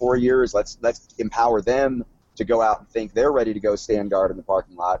served for 4 years, let's empower them to go out and think they're ready to go stand guard in the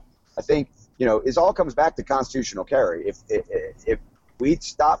parking lot. I think, it all comes back to constitutional carry. If we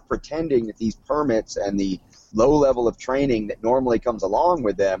stop pretending that these permits and the low level of training that normally comes along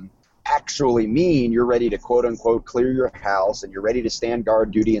with them actually mean you're ready to quote-unquote clear your house and you're ready to stand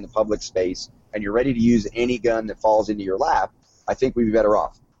guard duty in the public space and you're ready to use any gun that falls into your lap, I think we'd be better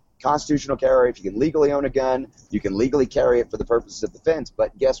off. Constitutional carry, if you can legally own a gun, you can legally carry it for the purposes of defense,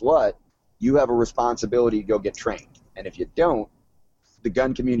 but guess what? You have a responsibility to go get trained. And if you don't, the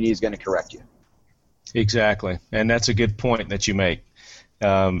gun community is going to correct you. Exactly. And that's a good point that you make.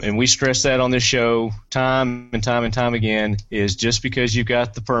 And we stress that on this show time and time again, is just because you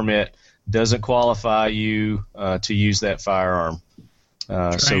got the permit doesn't qualify you to use that firearm.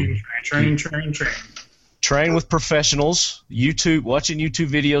 Train. Train with professionals. Watching YouTube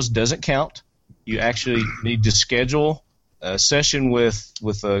videos doesn't count. You actually need to schedule a session with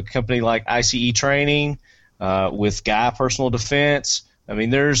a company like ICE Training, with Guy Personal Defense. I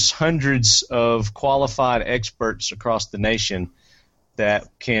mean, there's hundreds of qualified experts across the nation that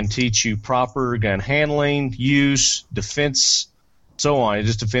can teach you proper gun handling, use, defense, so on. It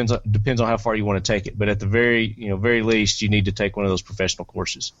just depends on how far you want to take it. But at the very least, you need to take one of those professional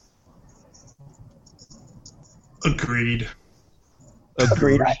courses. Agreed. And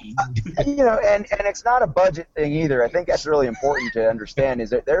it's not a budget thing either. I think that's really important to understand, is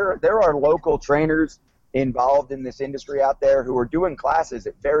that there are local trainers involved in this industry out there who are doing classes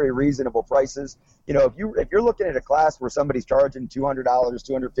at very reasonable prices. If you're looking at a class where somebody's charging $200,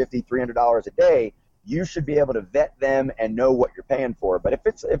 $250, $300 a day, you should be able to vet them and know what you're paying for. But if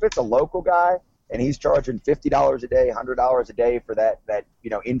it's a local guy and he's charging $50 a day, $100 a day for that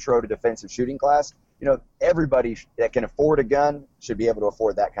intro to defensive shooting class, everybody that can afford a gun should be able to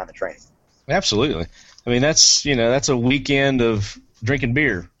afford that kind of training. Absolutely. I mean, that's a weekend of drinking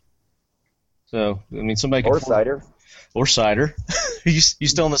beer. So, I mean, somebody can cider. Or cider. You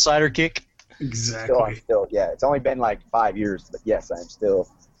still on the cider kick? Exactly. It's only been like 5 years, but yes, I'm still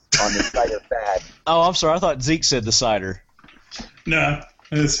on the cider fad. Oh, I'm sorry. I thought Zeke said the cider. No,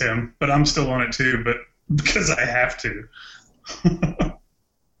 it's him, but I'm still on it too, but because I have to.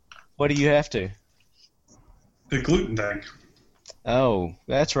 What do you have to? The gluten thing. Oh,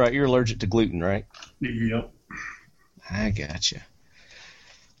 that's right. You're allergic to gluten, right? Yep. I gotcha.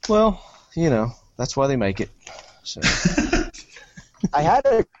 Well, that's why they make it. So. I had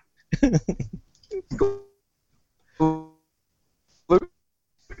a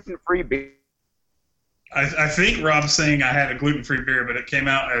gluten-free beer. I think Rob's saying I had a gluten-free beer, but it came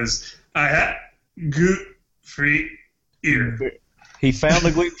out as I had gluten-free beer. He found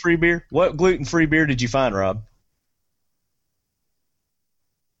a gluten-free beer? What gluten-free beer did you find, Rob?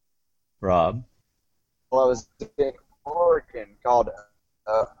 Rob? Well, I was in Oregon called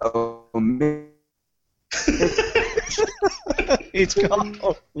It's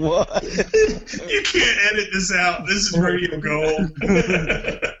called what? You can't edit this out. This is radio gold.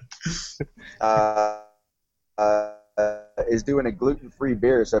 Is doing a gluten-free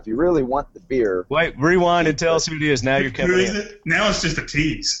beer. So if you really want the beer, wait, rewind and tell us who it is. Now you're coming Who is in. it? Now it's just a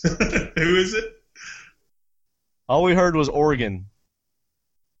tease. Who is it? All we heard was Oregon.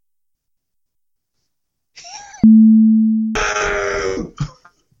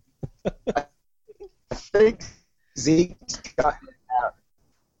 I think Zeke's got it out.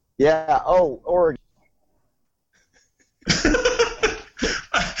 Yeah. Oh, Oregon.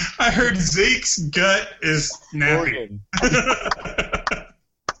 I heard Zeke's gut is nappy.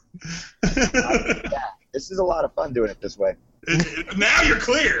 Yeah, this is a lot of fun doing it this way. Now you're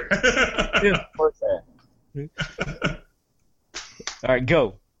clear. Yeah. Of course, All right,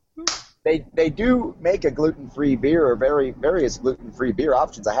 go. They do make a gluten-free beer or various gluten-free beer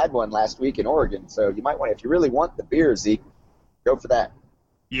options. I had one last week in Oregon, so you might want, if you really want the beer, Zeke, go for that.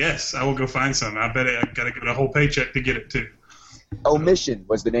 Yes, I will go find some. I bet I got to get a whole paycheck to get it too. Omission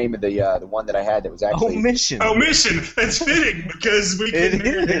was the name of the one that I had that was actually Omission. That's fitting because we couldn't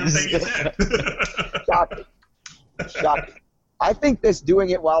hear everything you said. Shocking. I think this doing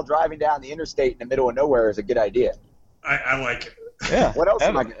it while driving down the interstate in the middle of nowhere is a good idea. I like it. Yeah. What else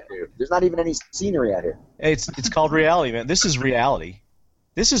am I going to do? There's not even any scenery out here. It's called reality, man. This is reality.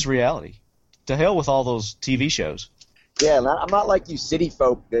 This is reality. To hell with all those TV shows. Yeah, I'm not like you city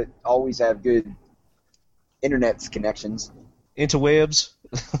folk that always have good internet connections. Interwebs.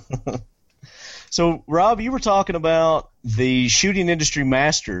 So, Rob, you were talking about the Shooting Industry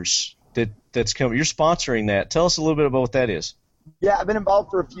Masters that's coming. You're sponsoring that. Tell us a little bit about what that is. Yeah, I've been involved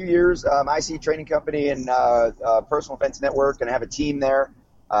for a few years. IC Training Company and Personal Defense Network, and I have a team there.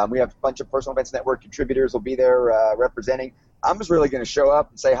 We have a bunch of Personal Defense Network contributors will be there representing. I'm just really going to show up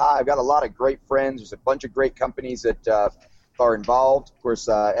and say hi. I've got a lot of great friends. There's a bunch of great companies that are involved. Of course,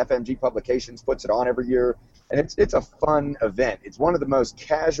 FMG Publications puts it on every year, and it's a fun event. It's one of the most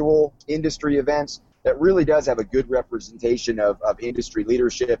casual industry events that really does have a good representation of industry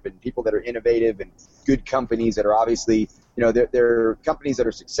leadership and people that are innovative and good companies that are obviously, they're companies that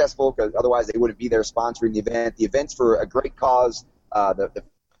are successful because otherwise they wouldn't be there sponsoring the event. The event's for a great cause, the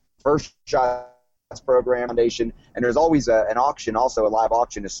First Shots Program Foundation, and there's always an auction, also a live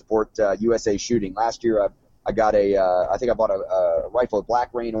auction to support USA Shooting. Last year I got I think I bought a rifle, a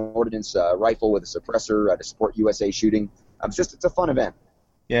Black Rain Ordnance rifle with a suppressor to support USA Shooting. It's a fun event.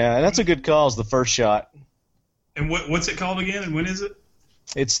 Yeah, that's a good cause, the First Shot. And what's it called again, and when is it?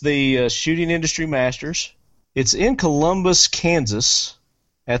 It's the Shooting Industry Masters. It's in Columbus, Kansas,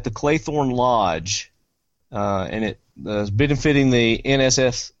 at the Claythorne Lodge, and it is benefiting the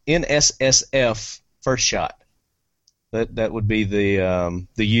NSSF First Shot. That would be the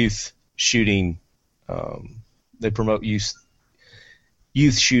youth shooting. They promote youth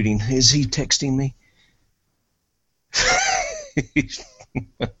shooting. Is he texting me?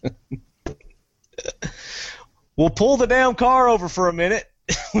 We'll pull the damn car over for a minute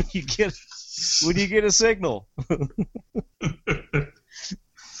when you get a signal.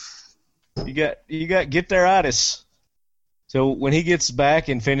 you got get there-itis. So when he gets back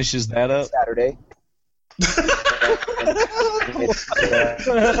and finishes that up Saturday. You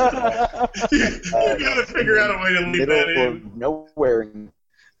gotta figure out a way to leave that in. Nowhere in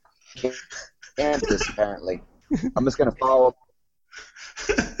Kansas, apparently. I'm just gonna follow.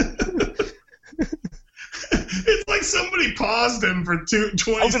 It's like somebody paused him for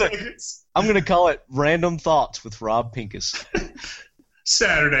 20 seconds. I'm going to call it Random Thoughts with Rob Pincus.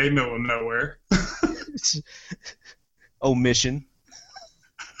 Saturday, middle of nowhere. Omission.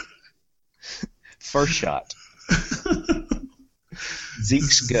 First Shot.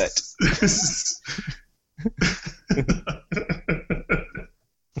 Zeke's gut.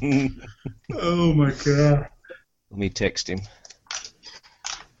 Oh my god. Let me text him.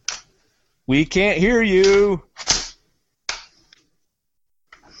 We can't hear you.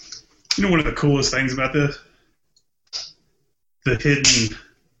 You know one of the coolest things about this? The hidden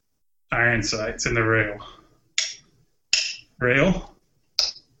iron sights in the rail. Rail?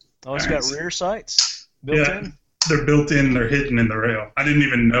 Oh, it's got rear sights built in? They're built in, they're hidden in the rail. I didn't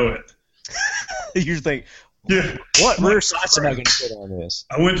even know it. You think, Yeah. what rear sights am I going to put on this?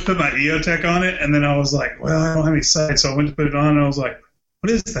 I went to put my EOTech on it, and then I was like, well, I don't have any sights, so I went to put it on, and I was like,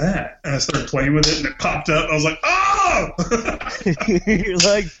 what is that? And I started playing with it, and it popped up. I was like, oh! You're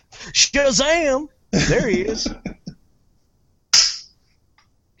like, Shazam! There he is.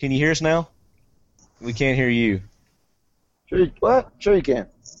 Can you hear us now? We can't hear you. What? Sure you can.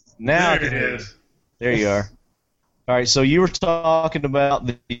 Now There it is. There you are. All right, so you were talking about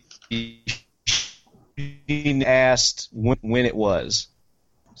the being asked when it was.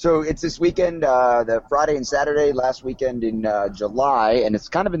 So it's this weekend, the Friday and Saturday, last weekend in July, and it's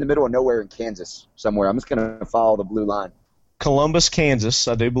kind of in the middle of nowhere in Kansas somewhere. I'm just going to follow the blue line. Columbus, Kansas,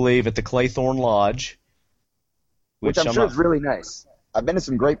 I do believe, at the Claythorne Lodge. Which I'm sure is really nice. I've been to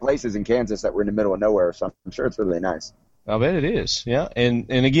some great places in Kansas that were in the middle of nowhere, so I'm sure it's really nice. I bet it is, yeah. And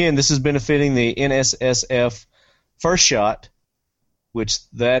again, this is benefiting the NSSF First Shot, which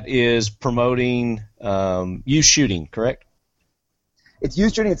that is promoting youth shooting, correct? It's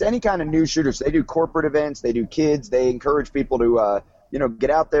youth shooting. It's any kind of new shooters. They do corporate events. They do kids. They encourage people to, get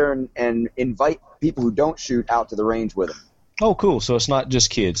out there and invite people who don't shoot out to the range with them. Oh, cool. So it's not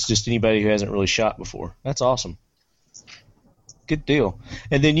just kids, just anybody who hasn't really shot before. That's awesome. Good deal.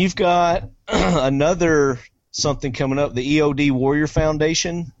 And then you've got another something coming up, the EOD Warrior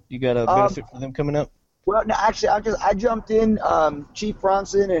Foundation. You got a benefit for them coming up? Well, no, actually, I jumped in. Chief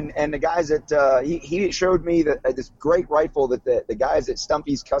Bronson and the guys that he showed me this great rifle that the guys at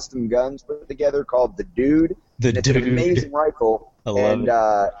Stumpy's Custom Guns put together called the Dude. It's an amazing rifle. I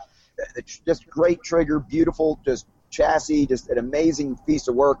love it. Just great trigger, beautiful, just chassis, just an amazing piece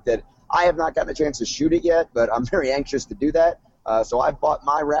of work that I have not gotten a chance to shoot it yet, but I'm very anxious to do that. So I've bought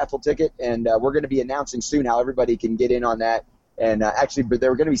my raffle ticket, and we're going to be announcing soon how everybody can get in on that. And actually, but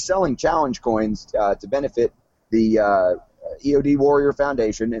they're going to be selling challenge coins to benefit the EOD Warrior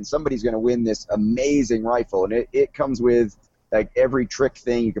Foundation, and somebody's going to win this amazing rifle. And it comes with like every trick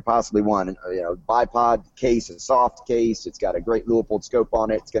thing you could possibly want. Bipod case, a soft case. It's got a great Leupold scope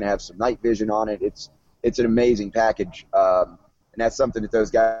on it. It's going to have some night vision on it. It's an amazing package, and that's something that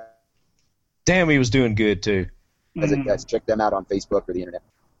those guys. Damn, he was doing good too. Guys, check them out on Facebook or the internet.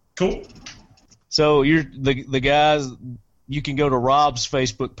 Cool. So you're the guys. You can go to Rob's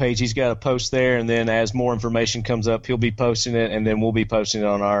Facebook page. He's got a post there, and then as more information comes up, he'll be posting it, and then we'll be posting it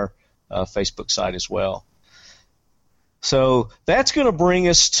on our Facebook site as well. So that's going to bring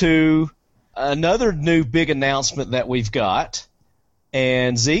us to another new big announcement that we've got.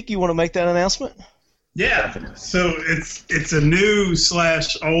 And Zeke, you want to make that announcement? Yeah. So it's a new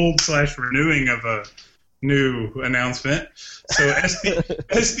 / old / renewing of a new announcement. So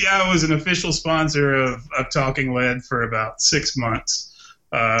SDI was an official sponsor of Talking Lead for about 6 months,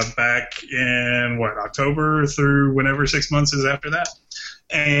 back in October through whenever 6 months is after that.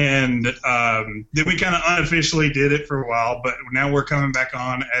 And then we kind of unofficially did it for a while, but now we're coming back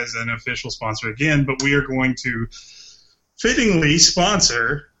on as an official sponsor again. But we are going to fittingly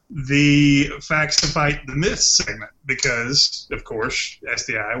sponsor the Facts to Fight the Myths segment because, of course,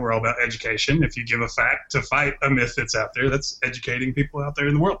 SDI, we're all about education. If you give a fact to fight a myth that's out there, that's educating people out there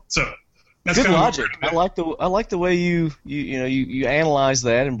in the world. So that's good kind logic. Of I like the way you analyzed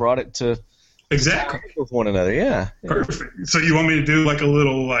that and brought it to exactly with one another. Yeah. Perfect. So you want me to do like a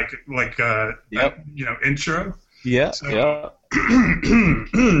little intro? Yeah. So, yeah.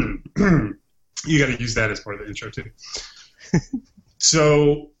 You got to use that as part of the intro too.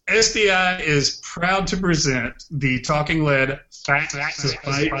 So SDI is proud to present the Talking Lead Facts to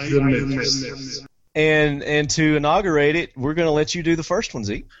Fight the Myths. And to inaugurate it, we're going to let you do the first one,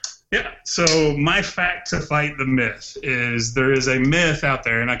 Zeke. Yeah. So my fact to fight the myth is there is a myth out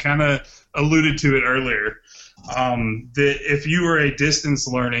there, and I kind of alluded to it earlier, that if you are a distance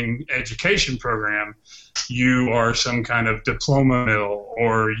learning education program, you are some kind of diploma mill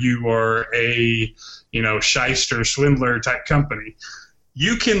or you are a shyster swindler type company.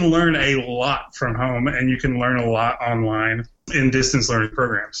 You can learn a lot from home and you can learn a lot online in distance learning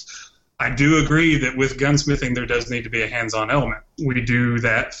programs. I do agree that with gunsmithing there does need to be a hands-on element. We do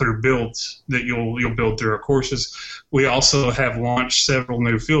that through builds that you'll build through our courses. We also have launched several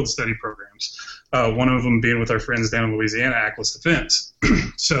new field study programs. One of them being with our friends down in Louisiana, Atlas Defense.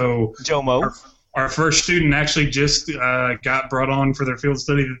 So Jomo. Our first student actually just got brought on for their field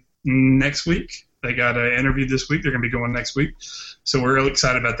study next week. They got an interview this week. They're going to be going next week. So we're really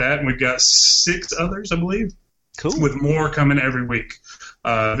excited about that. And we've got 6 others, I believe, with more coming every week.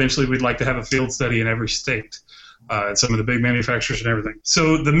 Eventually, we'd like to have a field study in every state, some of the big manufacturers and everything.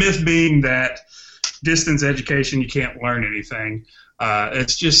 So the myth being that distance education, you can't learn anything.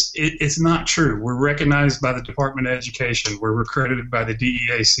 It's not true. We're recognized by the Department of Education. We're accredited by the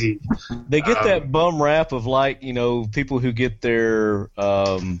DEAC. They get that bum rap of people who get their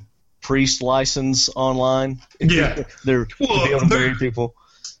priest license online. Yeah. They're to be able to marry people.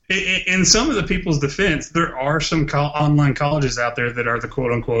 In some of the people's defense, there are some online colleges out there that are the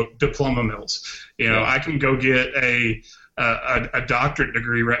quote-unquote diploma mills. I can go get a doctorate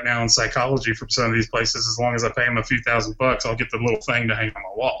degree right now in psychology from some of these places. As long as I pay them a few $1,000s, I'll get the little thing to hang on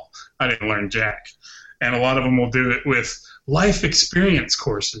my wall. I didn't learn jack. And a lot of them will do it with life experience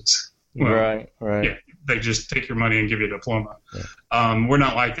courses. Well, right. Yeah, they just take your money and give you a diploma. Yeah. We're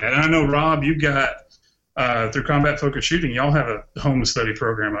not like that. And I know, Rob, you got, through Combat Focused Shooting, y'all have a home study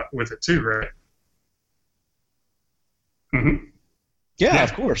program with it too, right? Mm-hmm. Yeah,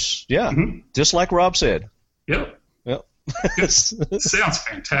 of course. Yeah, just like Rob said. Yep. Sounds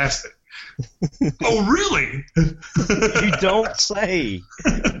fantastic. Oh, really? You don't say.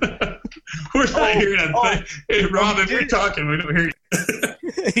 We're not hearing a thing. Hey, Rob, if you're talking, we don't hear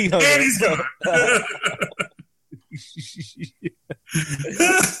you. And he's gone.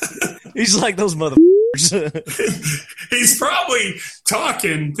 He's like those motherfuckers. He's probably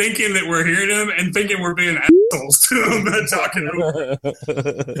talking, thinking that we're hearing him, and thinking we're being assholes to him, not talking to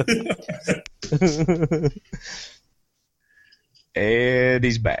him. And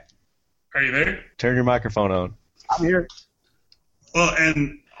he's back. Are you there? Turn your microphone on. I'm here. Well,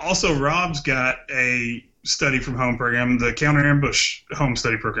 and also Rob's got a study from home program, the Counter Ambush Home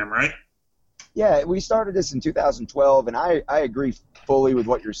Study Program, right? Yeah, we started this in 2012, and I agree fully with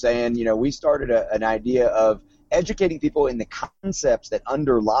what you're saying. We started an idea of educating people in the concepts that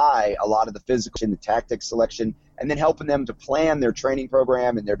underlie a lot of the physical and the tactics selection, and then helping them to plan their training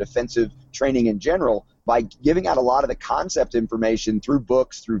program and their defensive training in general by giving out a lot of the concept information through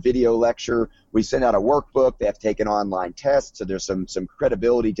books, through video lecture. We send out a workbook. They have to take an online test, so there's some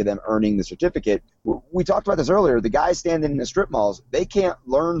credibility to them earning the certificate. We talked about this earlier. The guys standing in the strip malls, they can't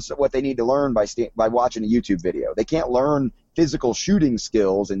learn what they need to learn by watching a YouTube video. They can't learn physical shooting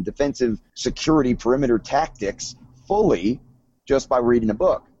skills and defensive security perimeter tactics fully just by reading a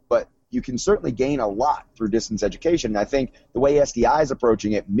book. But you can certainly gain a lot through distance education. And I think the way SDI is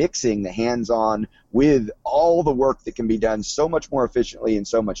approaching it, mixing the hands-on with all the work that can be done so much more efficiently and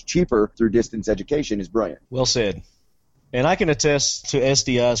so much cheaper through distance education is brilliant. Well said. And I can attest to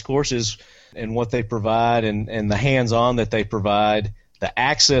SDI's courses and what they provide and the hands-on that they provide, the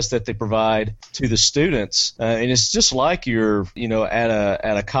access that they provide to the students. And it's just like you're,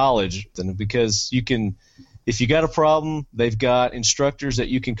 at a college, because you can, if you got a problem, they've got instructors that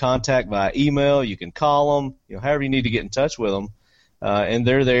you can contact via email. You can call them, however you need to get in touch with them, and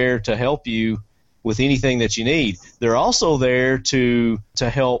they're there to help you with anything that you need. They're also there to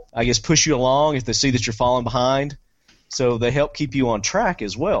help, I guess, push you along if they see that you're falling behind. So they help keep you on track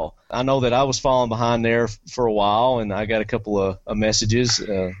as well. I know that I was falling behind there for a while, and I got a couple of messages,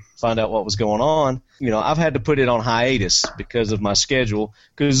 find out what was going on. I've had to put it on hiatus because of my schedule,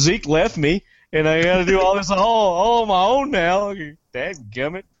 because Zeke left me, and I got to do all this all on my own now.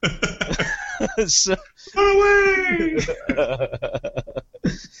 Dadgummit. So,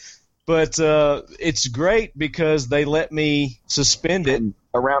 but it's great because they let me suspend it.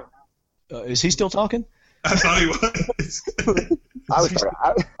 Is he still talking? I thought he was.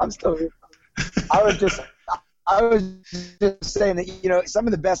 I'm still here. I was just saying that, some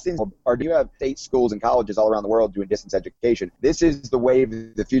of the best things are, do you have state schools and colleges all around the world doing distance education? This is the wave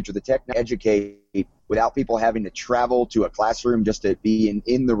of the future. The tech educate without people having to travel to a classroom just to be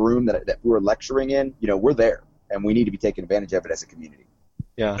in the room that we're lecturing in. We're there, and we need to be taking advantage of it as a community.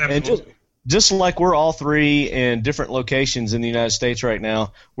 Yeah, absolutely. And just like we're all three in different locations in the United States right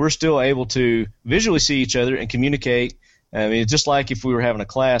now, we're still able to visually see each other and communicate. I mean, just like if we were having a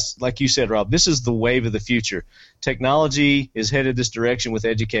class, like you said, Rob, this is the wave of the future. Technology is headed this direction with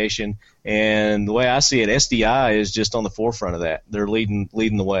education, and the way I see it, SDI is just on the forefront of that. They're leading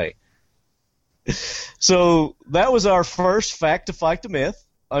the way. So that was our first Fact to Fight the Myth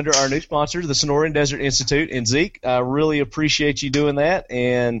under our new sponsor, the Sonoran Desert Institute. And Zeke, I really appreciate you doing that,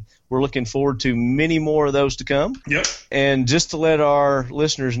 and we're looking forward to many more of those to come. Yep. And just to let our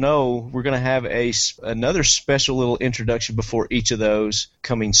listeners know, we're going to have another special little introduction before each of those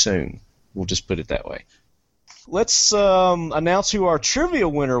coming soon. We'll just put it that way. Let's announce who our trivia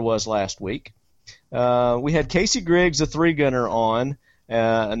winner was last week. We had Casey Griggs, a 3-gunner, on.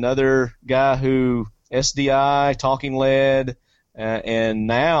 another guy who SDI, Talking Lead, and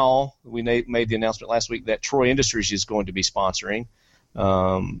now we made the announcement last week that Troy Industries is going to be sponsoring.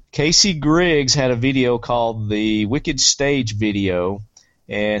 Casey Griggs had a video called the Wicked Stage video,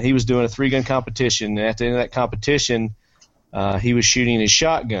 and he was doing a 3-gun competition. And at the end of that competition, he was shooting his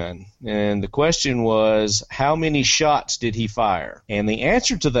shotgun. And the question was, how many shots did he fire? And the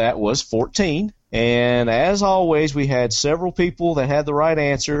answer to that was 14. And as always, we had several people that had the right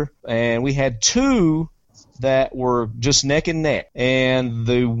answer, and we had 2 that were just neck and neck. And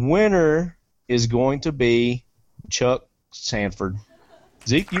the winner is going to be Chuck Sanford.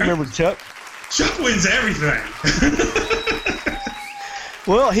 Zeke, you remember Chuck? Chuck wins everything.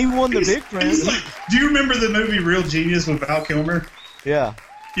 Well, he won the big prize. Like, do you remember the movie Real Genius with Val Kilmer? Yeah.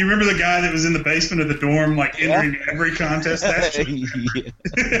 You remember the guy that was in the basement of the dorm, like entering every contest?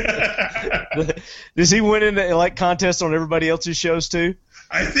 Does he win in like contests on everybody else's shows too?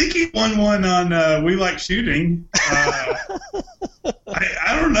 I think he won one on We Like Shooting. I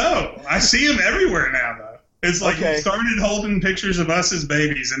don't know. I see him everywhere now, though. It's like he started holding pictures of us as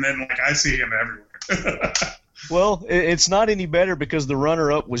babies, and then like I see him everywhere. Well, it's not any better because the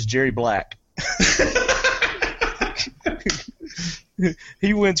runner-up was Jerry Black.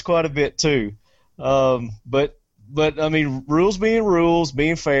 He wins quite a bit too. But I mean, rules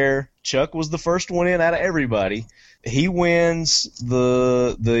being fair, Chuck was the first one in out of everybody. He wins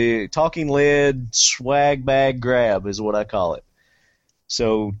the Talking Lead swag bag grab is what I call it.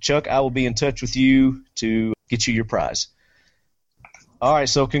 So, Chuck, I will be in touch with you to get you your prize. All right,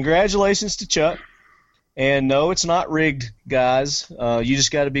 so congratulations to Chuck. And no, it's not rigged, guys. You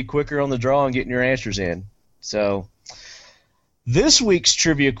just got to be quicker on the draw and getting your answers in. So, this week's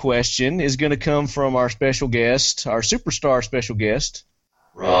trivia question is going to come from our special guest, our superstar special guest,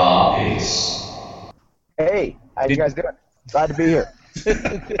 Rob Ace. Hey, how you guys doing? Glad to be here.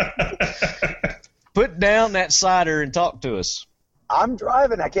 Put down that cider and talk to us. I'm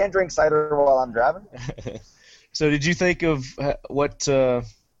driving. I can't drink cider while I'm driving. So, did you think of what you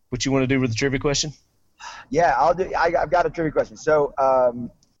want to do with the trivia question? Yeah, I'll do. I've got a trivia question. So, I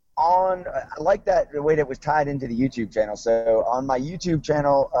like that the way that was tied into the YouTube channel. So, on my YouTube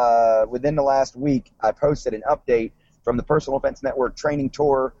channel, within the last week, I posted an update from the Personal Defense Network training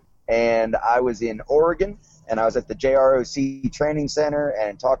tour, and I was in Oregon, and I was at the JROC Training Center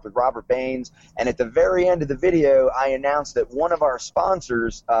and talked with Robert Baines. And at the very end of the video, I announced that one of our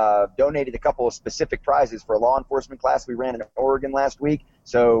sponsors donated a couple of specific prizes for a law enforcement class we ran in Oregon last week.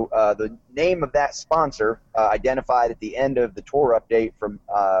 So the name of that sponsor identified at the end of the tour update from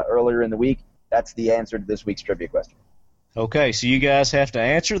earlier in the week. That's the answer to this week's trivia question. Okay, so you guys have to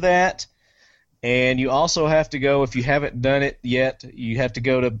answer that. And you also have to go, if you haven't done it yet, you have to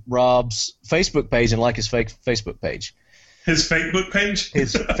go to Rob's Facebook page and like his Facebook page. His Facebook page?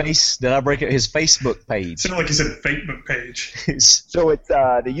 His did I break it? His Facebook page. Sounded like you said Facebook page. So it's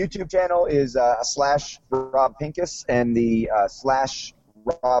the YouTube channel is /Rob Pincus, and the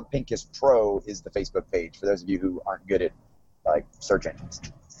 /Rob Pincus Pro is the Facebook page for those of you who aren't good at like search engines.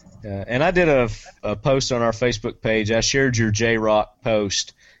 And I did a post on our Facebook page. I shared your J-Rock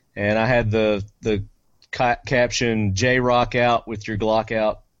post. And I had the caption J-Rock out with your Glock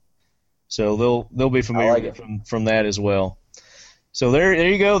out, so they'll be familiar from that as well. So there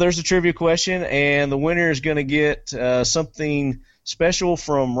you go. There's the trivia question, and the winner is going to get something special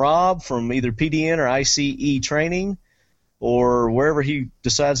from Rob from either PDN or ICE training, or wherever he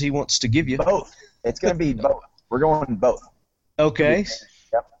decides he wants to give you. Both. It's going to be both. We're going both. Okay.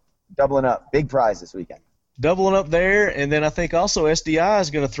 Yep. Doubling up. Big prize this weekend. Doubling up there, and then I think also SDI is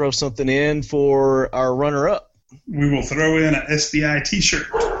going to throw something in for our runner-up. We will throw in an SDI T-shirt.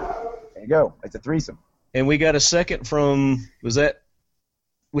 There you go. It's a threesome. And we got a second from,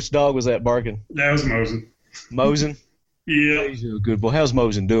 which dog was that barking? That was Mosen. Mosen? Yeah. He's a good boy. How's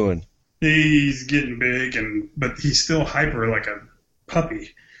Mosen doing? He's getting big, but he's still hyper like a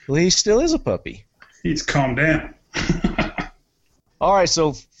puppy. Well, he still is a puppy. He's calmed down. All right,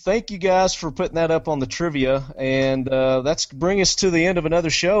 so thank you guys for putting that up on the trivia, and that's bring us to the end of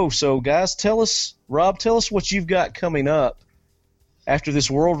another show. So, guys, Rob, tell us what you've got coming up after this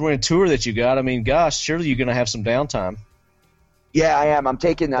whirlwind tour that you got. I mean, gosh, surely you're going to have some downtime. Yeah, I am. I'm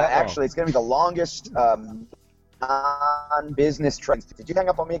taking, actually, it's going to be the longest non-business trip. Did you hang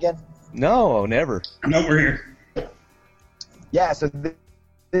up on me again? No, never. No, we're here. Yeah, so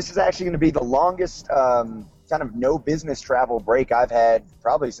this is actually going to be the longest kind of no business travel break I've had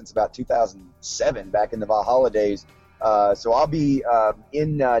probably since about 2007, back in the Valhalla days. So I'll be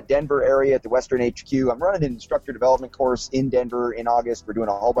in Denver area at the Western HQ. I'm running an instructor development course in Denver in August. We're doing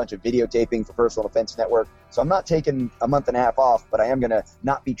a whole bunch of videotaping for Personal Defense Network. So I'm not taking a month and a half off, but I am going to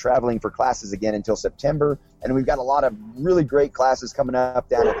not be traveling for classes again until September. And we've got a lot of really great classes coming up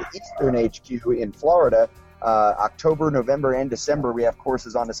down at the Eastern HQ in Florida. October, November, and December, we have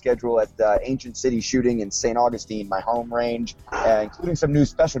courses on the schedule at Ancient City Shooting in St. Augustine, my home range, including some new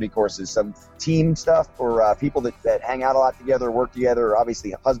specialty courses, some team stuff for people that hang out a lot together, work together, or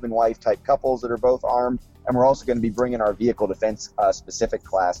obviously husband-wife type couples that are both armed. And we're also going to be bringing our vehicle defense specific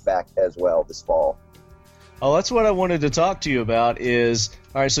class back as well this fall. Oh, that's what I wanted to talk to you about. Is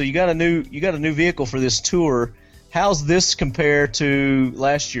all right. So you got a new vehicle for this tour. How's this compare to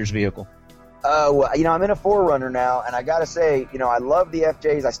last year's vehicle? Well, I'm in a 4Runner now, and I got to say, I love the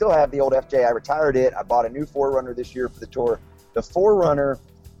FJs. I still have the old FJ. I retired it. I bought a new 4Runner this year for the tour. The 4Runner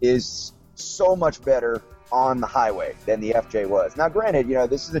is so much better on the highway than the FJ was. Now, granted,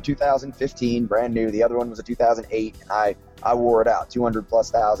 this is a 2015, brand new. The other one was a 2008, and I wore it out,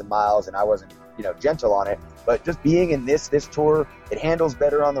 200,000+ miles, and I wasn't, gentle on it. But just being in this tour, it handles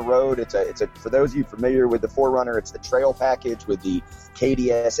better on the road. It's a for those of you familiar with the 4Runner, it's the trail package with the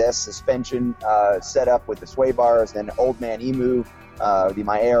KDSS suspension set up with the sway bars. Then Old Man Emu,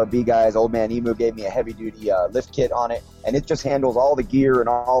 my ARB guys, Old Man Emu gave me a heavy duty lift kit on it, and it just handles all the gear and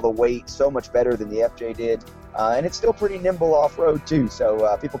all the weight so much better than the FJ did. And it's still pretty nimble off-road too,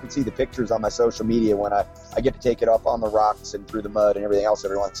 so people can see the pictures on my social media when I get to take it up on the rocks and through the mud and everything else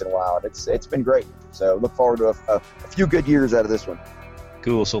every once in a while. And it's been great. So look forward to a few good years out of this one.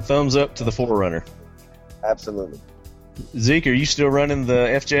 Cool. So thumbs up to the 4Runner. Absolutely. Zeke, are you still running the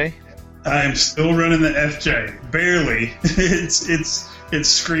FJ? I am still running the FJ. Barely. It's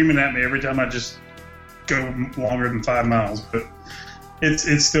screaming at me every time I just go longer than 5 miles, but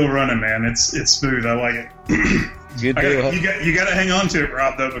it's still running, man. It's smooth. I like it. Good deal. You got to hang on to it,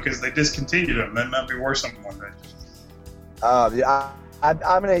 Rob, though, because they discontinued them. That might be worth something one day. I'm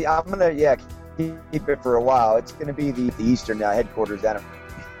gonna keep it for a while. It's gonna be the Eastern headquarters down in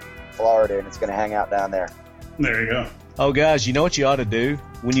Florida, and it's gonna hang out down there. There you go. Oh, guys, you know what you ought to do?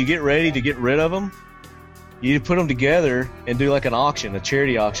 When you get ready to get rid of them, you put them together and do like an auction, a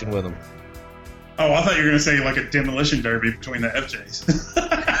charity auction with them. Oh, I thought you were going to say like a demolition derby between the FJs.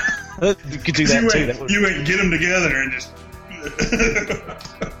 You could do that too. You would get them together and just...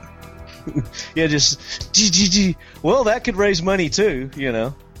 Yeah, just... Well, that could raise money too, Get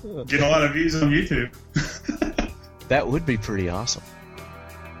a lot of views on YouTube. That would be pretty awesome.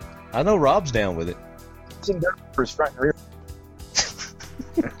 I know Rob's down with it. Front and rear.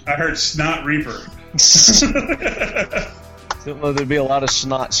 I heard Snot Reaper. There'd be a lot of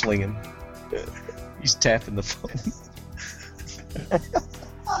snot slinging. He's tapping the phone.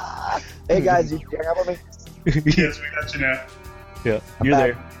 Hey guys, you hang up with me? Yes, we got you now. Yeah, you're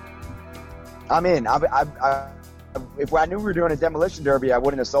there. I'm in. If I knew we were doing a demolition derby, I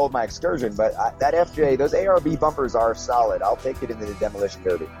wouldn't have sold my Excursion. But that FJ, those ARB bumpers are solid. I'll take it into the demolition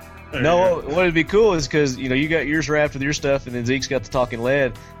derby. No, what would be cool is because you got yours wrapped with your stuff, and then Zeke's got the Talking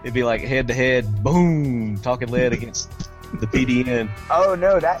Lead. It'd be like head to head, boom, Talking Lead against the PDN. Oh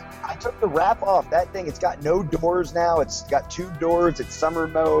no, I took the wrap off. That thing, it's got no doors now. It's got 2 doors. It's summer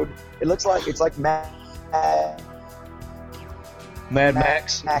mode. It looks like it's like Mad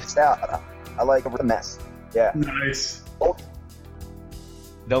Max maxed out. I like the mess. Yeah. Nice.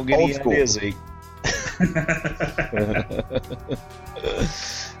 Don't get any ideas, Zeke.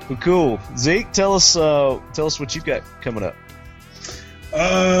 Well, cool. Zeke, tell us what you've got coming up.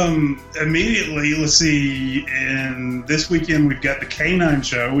 Immediately, let's see. And this weekend we've got the K9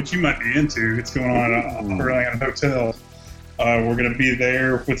 show, which you might be into. It's going on at Burlington Hotel. We're going to be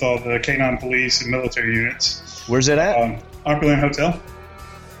there with all the K9 police and military units. Where's it at? Opryland Hotel.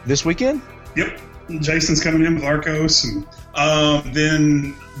 This weekend? Yep. Jason's coming in with Arcos, and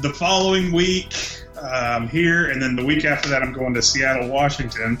then the following week here, and then the week after that I'm going to Seattle,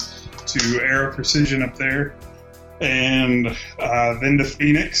 Washington to Aero Precision up there, and then to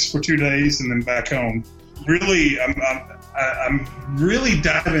Phoenix for 2 days, and then back home. Really, I'm really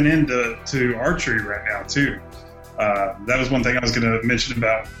diving into archery right now too. That was one thing I was going to mention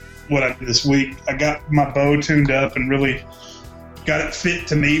about what I did this week. I got my bow tuned up and really got it fit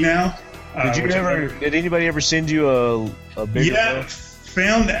to me now. Did anybody ever send you a bigger bow?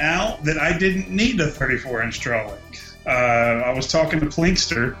 Found out that I didn't need a 34-inch draw link. I was talking to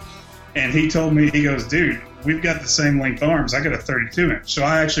Plinkster, and he told me, he goes, dude, we've got the same length arms. I got a 32-inch. So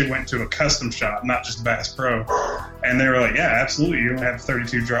I actually went to a custom shop, not just Bass Pro. And they were like, yeah, absolutely. You don't have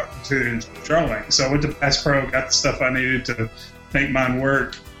 32-inch draw link. So I went to Bass Pro, got the stuff I needed to make mine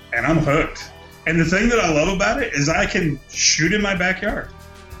work, and I'm hooked. And the thing that I love about it is I can shoot in my backyard.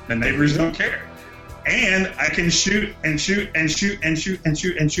 The neighbors don't care. And I can shoot and shoot and shoot and shoot and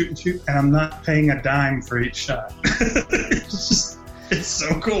shoot and shoot and shoot, and I'm not paying a dime for each shot. It's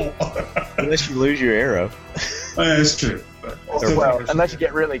so cool. Unless you lose your arrow. That's true. But Well, unless you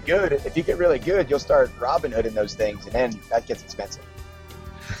get really good. If you get really good, you'll start Robin Hooding those things, and then that gets expensive.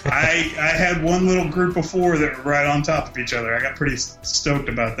 I had one little group of 4 that were right on top of each other. I got pretty stoked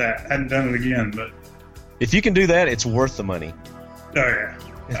about that. I hadn't done it again, but If you can do that, it's worth the money. oh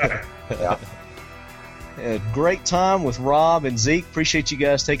yeah. Yeah. A great time with Rob and Zeke. Appreciate you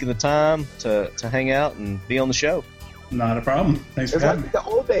guys taking the time to hang out and be on the show. Not a problem. Thanks It for was having me. like the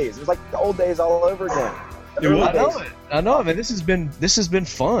old days. It was like the old days all over again. It was. I know it, man. This has been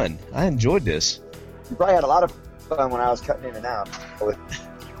fun. I enjoyed this. You probably had a lot of fun when I was cutting in and out.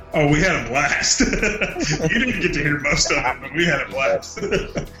 Oh, we had a blast. You didn't get to hear most of it, but we had a blast.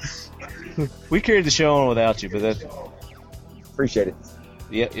 We carried the show on without you, but that. Appreciate it.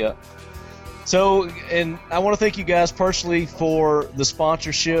 Yeah. So, and I want to thank you guys personally for the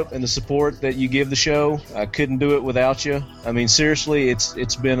sponsorship and the support that you give the show. I couldn't do it without you. I mean, seriously,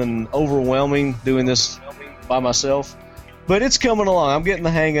 it's been an overwhelming doing this by myself, but it's coming along. I'm getting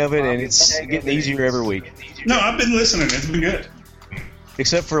the hang of it, and it's getting easier every week. No, I've been listening. It's been good.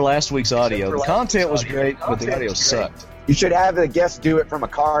 Except for last week's audio. The content was great, but the audio sucked. You should have the guests do it from a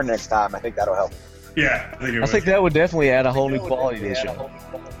car next time. I think that'll help. Yeah, I think that would definitely add a whole new quality to the show.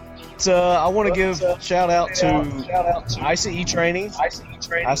 So I want to give a shout out to ICE Training,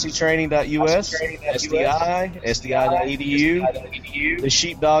 ICTraining.us, SDI, SDI.edu, the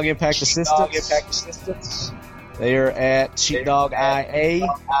Sheepdog Impact Assistance. They are at Sheepdog IA,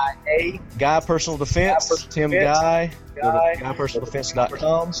 Guy Personal Defense, Tim Guy. Go to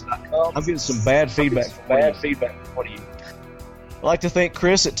guypersonaldefense.com. I'm getting some bad feedback from one of you. I'd like to thank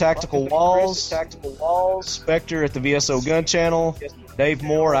Chris at Tactical Walls, Spectre at the VSO Gun Channel, Dave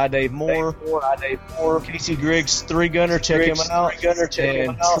Moore, Dave Moore, Casey Griggs, 3-Gunner, check him out,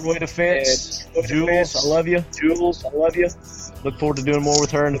 and Troy Defense, Jules, I love you. Look forward to doing more with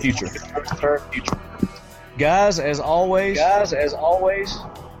her in the future. Guys, as always,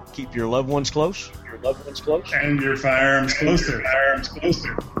 keep your loved ones close. And your firearms closer.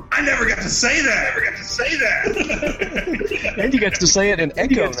 I never got to say that. And you got to say it in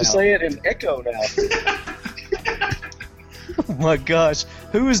echo now. Oh my gosh.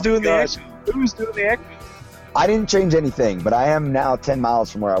 Who is doing the echo? I didn't change anything, but I am now 10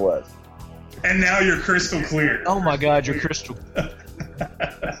 miles from where I was. And now you're crystal clear. Oh my God, you're crystal.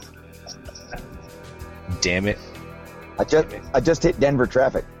 Damn it. I just hit Denver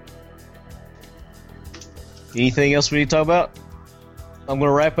traffic. Anything else we need to talk about? I'm going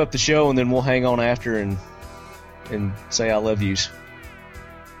to wrap up the show, and then we'll hang on after and say I love yous.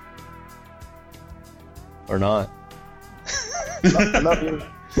 Or not. I love you.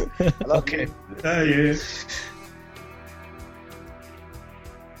 Okay. Yeah.